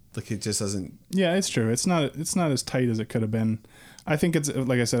that. Like it just doesn't. Yeah, it's true. It's not as tight as it could have been. I think it's,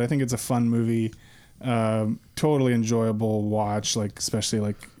 like I said, I think it's a fun movie. Totally enjoyable watch, like especially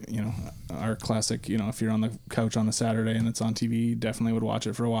like, you know, our classic, you know, if you're on the couch on a Saturday and it's on TV, definitely would watch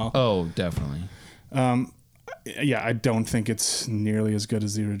it for a while. Oh, definitely. Yeah, I don't think it's nearly as good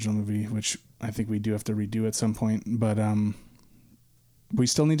as the original movie, which I think we do have to redo at some point, but we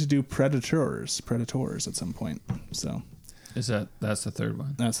still need to do Predators at some point. So that's the third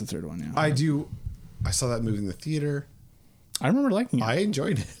one? That's the third one, yeah. I saw that movie in the theater. I remember liking it. I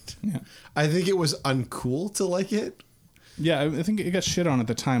enjoyed it. Yeah. I think it was uncool to like it. Yeah, I think it got shit on at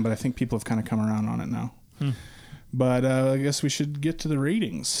the time, but I think people have kind of come around on it now. But I guess we should get to the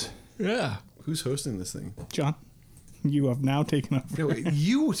ratings. Yeah. Who's hosting this thing? John, you have now taken over. No, wait,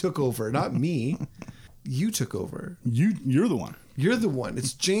 you took over, not me. You took over. You're the one. You're the one.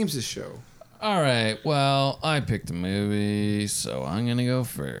 It's James's show. All right. Well, I picked a movie, so I'm going to go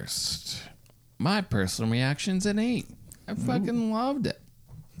first. My personal reaction's an 8. I fucking loved it.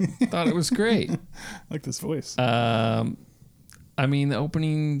 Thought it was great. I like this voice. I mean, the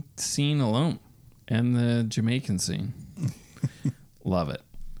opening scene alone and the Jamaican scene. Love it.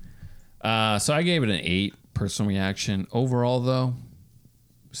 So I gave it an 8 personal reaction. Overall, though,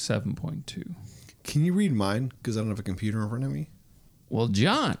 7.2. Can you read mine? Because I don't have a computer in front of me. Well,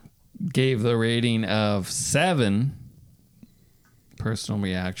 John gave the rating of 7 personal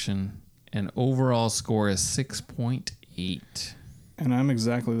reaction, and overall score is 6.8. And I'm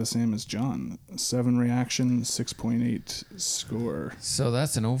exactly the same as John. 7 reaction, 6.8 score. So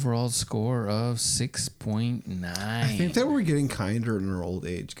that's an overall score of 6.9. I think that we're getting kinder in our old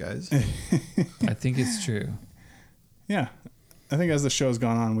age, guys. I think it's true. Yeah, I think as the show's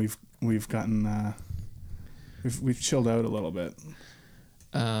gone on, we've gotten we've chilled out a little bit.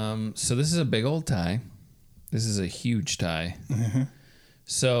 So this is a big old tie. This is a huge tie.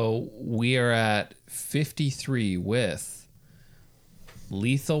 So we are at 53 with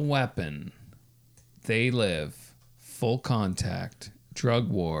Lethal Weapon, They Live, Full Contact, Drug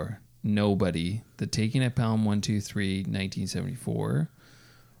War, Nobody, The Taking of Pelham 123, 1974,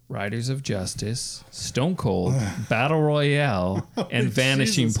 Riders of Justice, Stone Cold, Battle Royale, and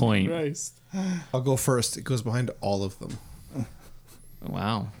Vanishing Jesus Point. Christ. I'll go first. It goes behind all of them.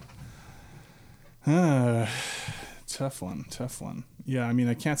 Wow. Tough one. Yeah, I mean,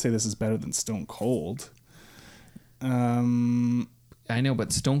 I can't say this is better than Stone Cold. I know,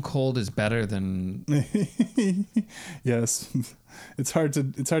 but Stone Cold is better than... Yes. It's hard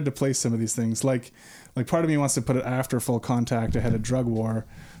to place some of these things. Like part of me wants to put it after Full Contact ahead of Drug War.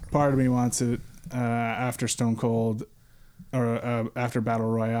 Part of me wants it after Stone Cold or after Battle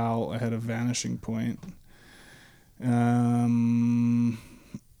Royale ahead of Vanishing Point. I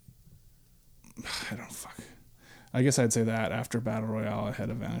don't fuck. I guess I'd say that after Battle Royale ahead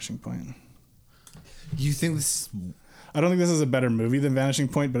of Vanishing Point. You think this? I don't think this is a better movie than Vanishing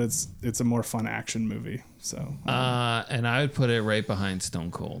Point, but it's a more fun action movie. So, and I would put it right behind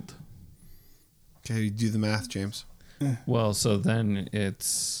Stone Cold. Okay, do the math, James. Well, so then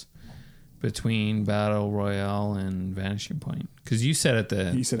it's between Battle Royale and Vanishing Point, because you said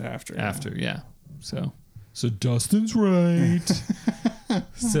you said after. After, yeah. So Dustin's right.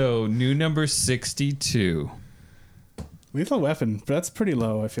 So new number 62. Lethal Weapon. That's pretty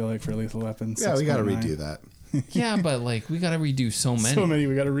low, I feel like, for Lethal Weapon. Yeah, we got to 6.9. redo that. Yeah, but like we got to redo so many. So many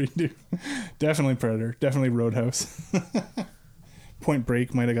we got to redo. Definitely Predator. Definitely Roadhouse. Point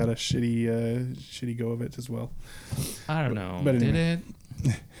Break might have got a shitty go of it as well. I don't know. But Did anyway. it?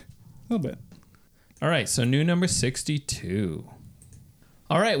 A little bit. All right, so new number 62.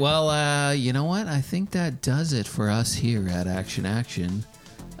 All right, well, you know what? I think that does it for us here at Action Action.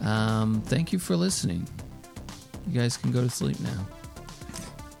 Thank you for listening. You guys can go to sleep now.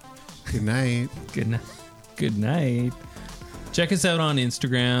 Good night. Good night. Good night. Check us out on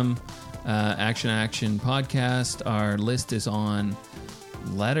Instagram, Action Action Podcast. Our list is on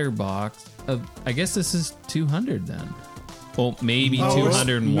Letterboxd. I guess this is 200 then. Well, maybe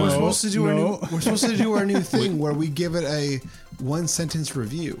 201. We're supposed to do our new No. thing where we give it a 1-sentence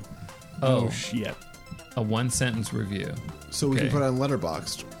review. Oh, shit. A 1-sentence review. So we Okay. can put it on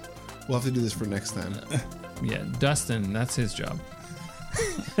Letterboxd. We'll have to do this for next time. Yeah, Dustin, that's his job.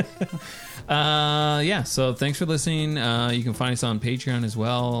 Yeah, so thanks for listening. You can find us on Patreon as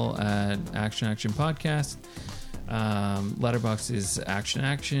well at Action Action Podcast. Letterboxd is Action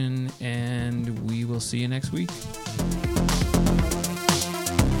Action, and we will see you next week.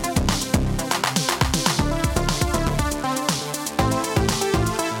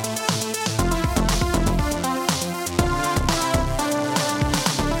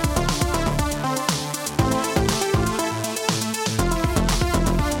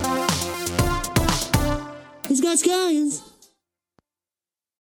 He's got scallions.